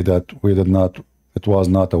happy that it was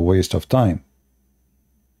not a waste of time.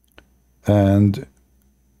 And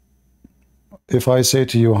if I say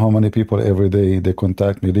to you how many people every day they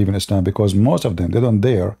contact me leaving Islam, because most of them, they don't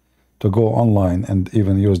dare to go online and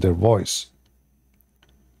even use their voice.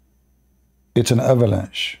 It's an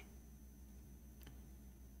avalanche.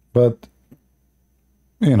 But,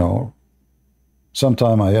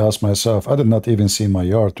 sometimes I ask myself, I did not even see my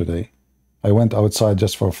yard today. I went outside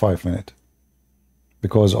just for 5 minutes.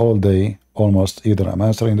 Because all day, almost either I'm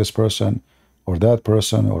answering this person or that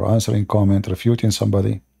person, or answering comment, refuting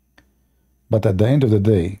somebody. But at the end of the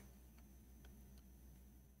day,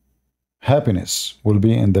 happiness will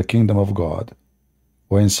be in the kingdom of God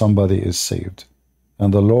when somebody is saved.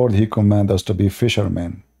 And the Lord, He commands us to be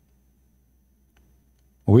fishermen.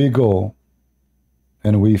 We go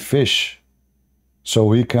and we fish so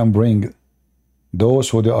we can bring those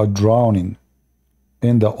who are drowning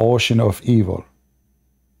in the ocean of evil,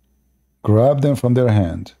 grab them from their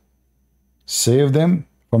hand, save them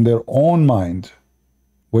from their own mind,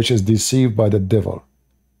 which is deceived by the devil,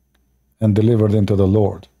 and deliver them to the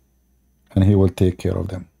Lord, and He will take care of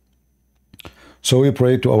them. So we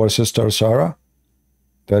pray to our sister Sarah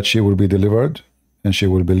that she will be delivered and she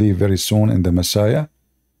will believe very soon in the Messiah.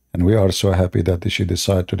 And we are so happy that she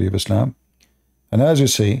decided to leave Islam. And as you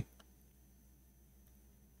see,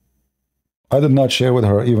 I did not share with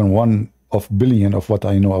her even 1 of billion of what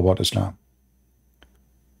I know about Islam.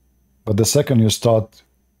 But the second you start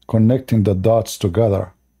connecting the dots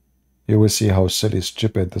together, you will see how silly,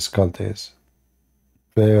 stupid this cult is.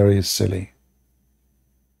 Very silly.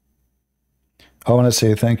 I want to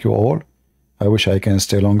say thank you all. I wish I can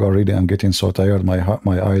stay longer. Really, I'm getting so tired. My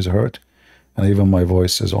eyes hurt, and even my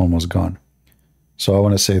voice is almost gone. So I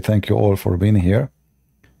want to say thank you all for being here.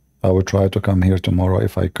 I will try to come here tomorrow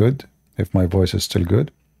if I could, if my voice is still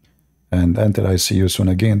good. And until I see you soon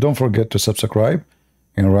again, don't forget to subscribe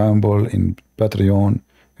in Rumble, in Patreon.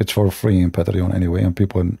 It's for free in Patreon anyway, and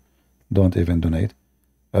people don't even donate.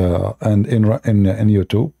 And in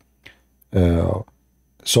YouTube.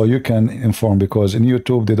 So you can inform, because in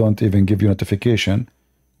YouTube they don't even give you notification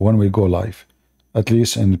when we go live. At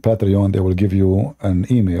least in Patreon they will give you an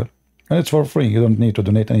email, and it's for free. You don't need to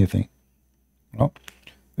donate anything. No,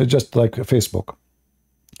 it's just like Facebook.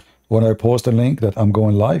 When I post a link that I'm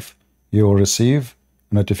going live, you will receive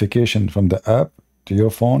a notification from the app to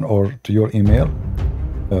your phone or to your email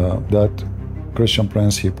that Christian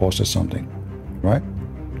Prince, he posted something, right?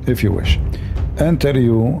 If you wish.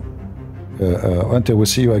 Until we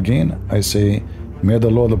see you again, I say, may the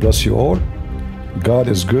Lord bless you all. God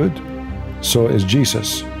is good, so is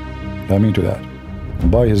Jesus. I mean to that. And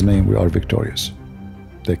by His name we are victorious.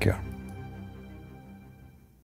 Take care.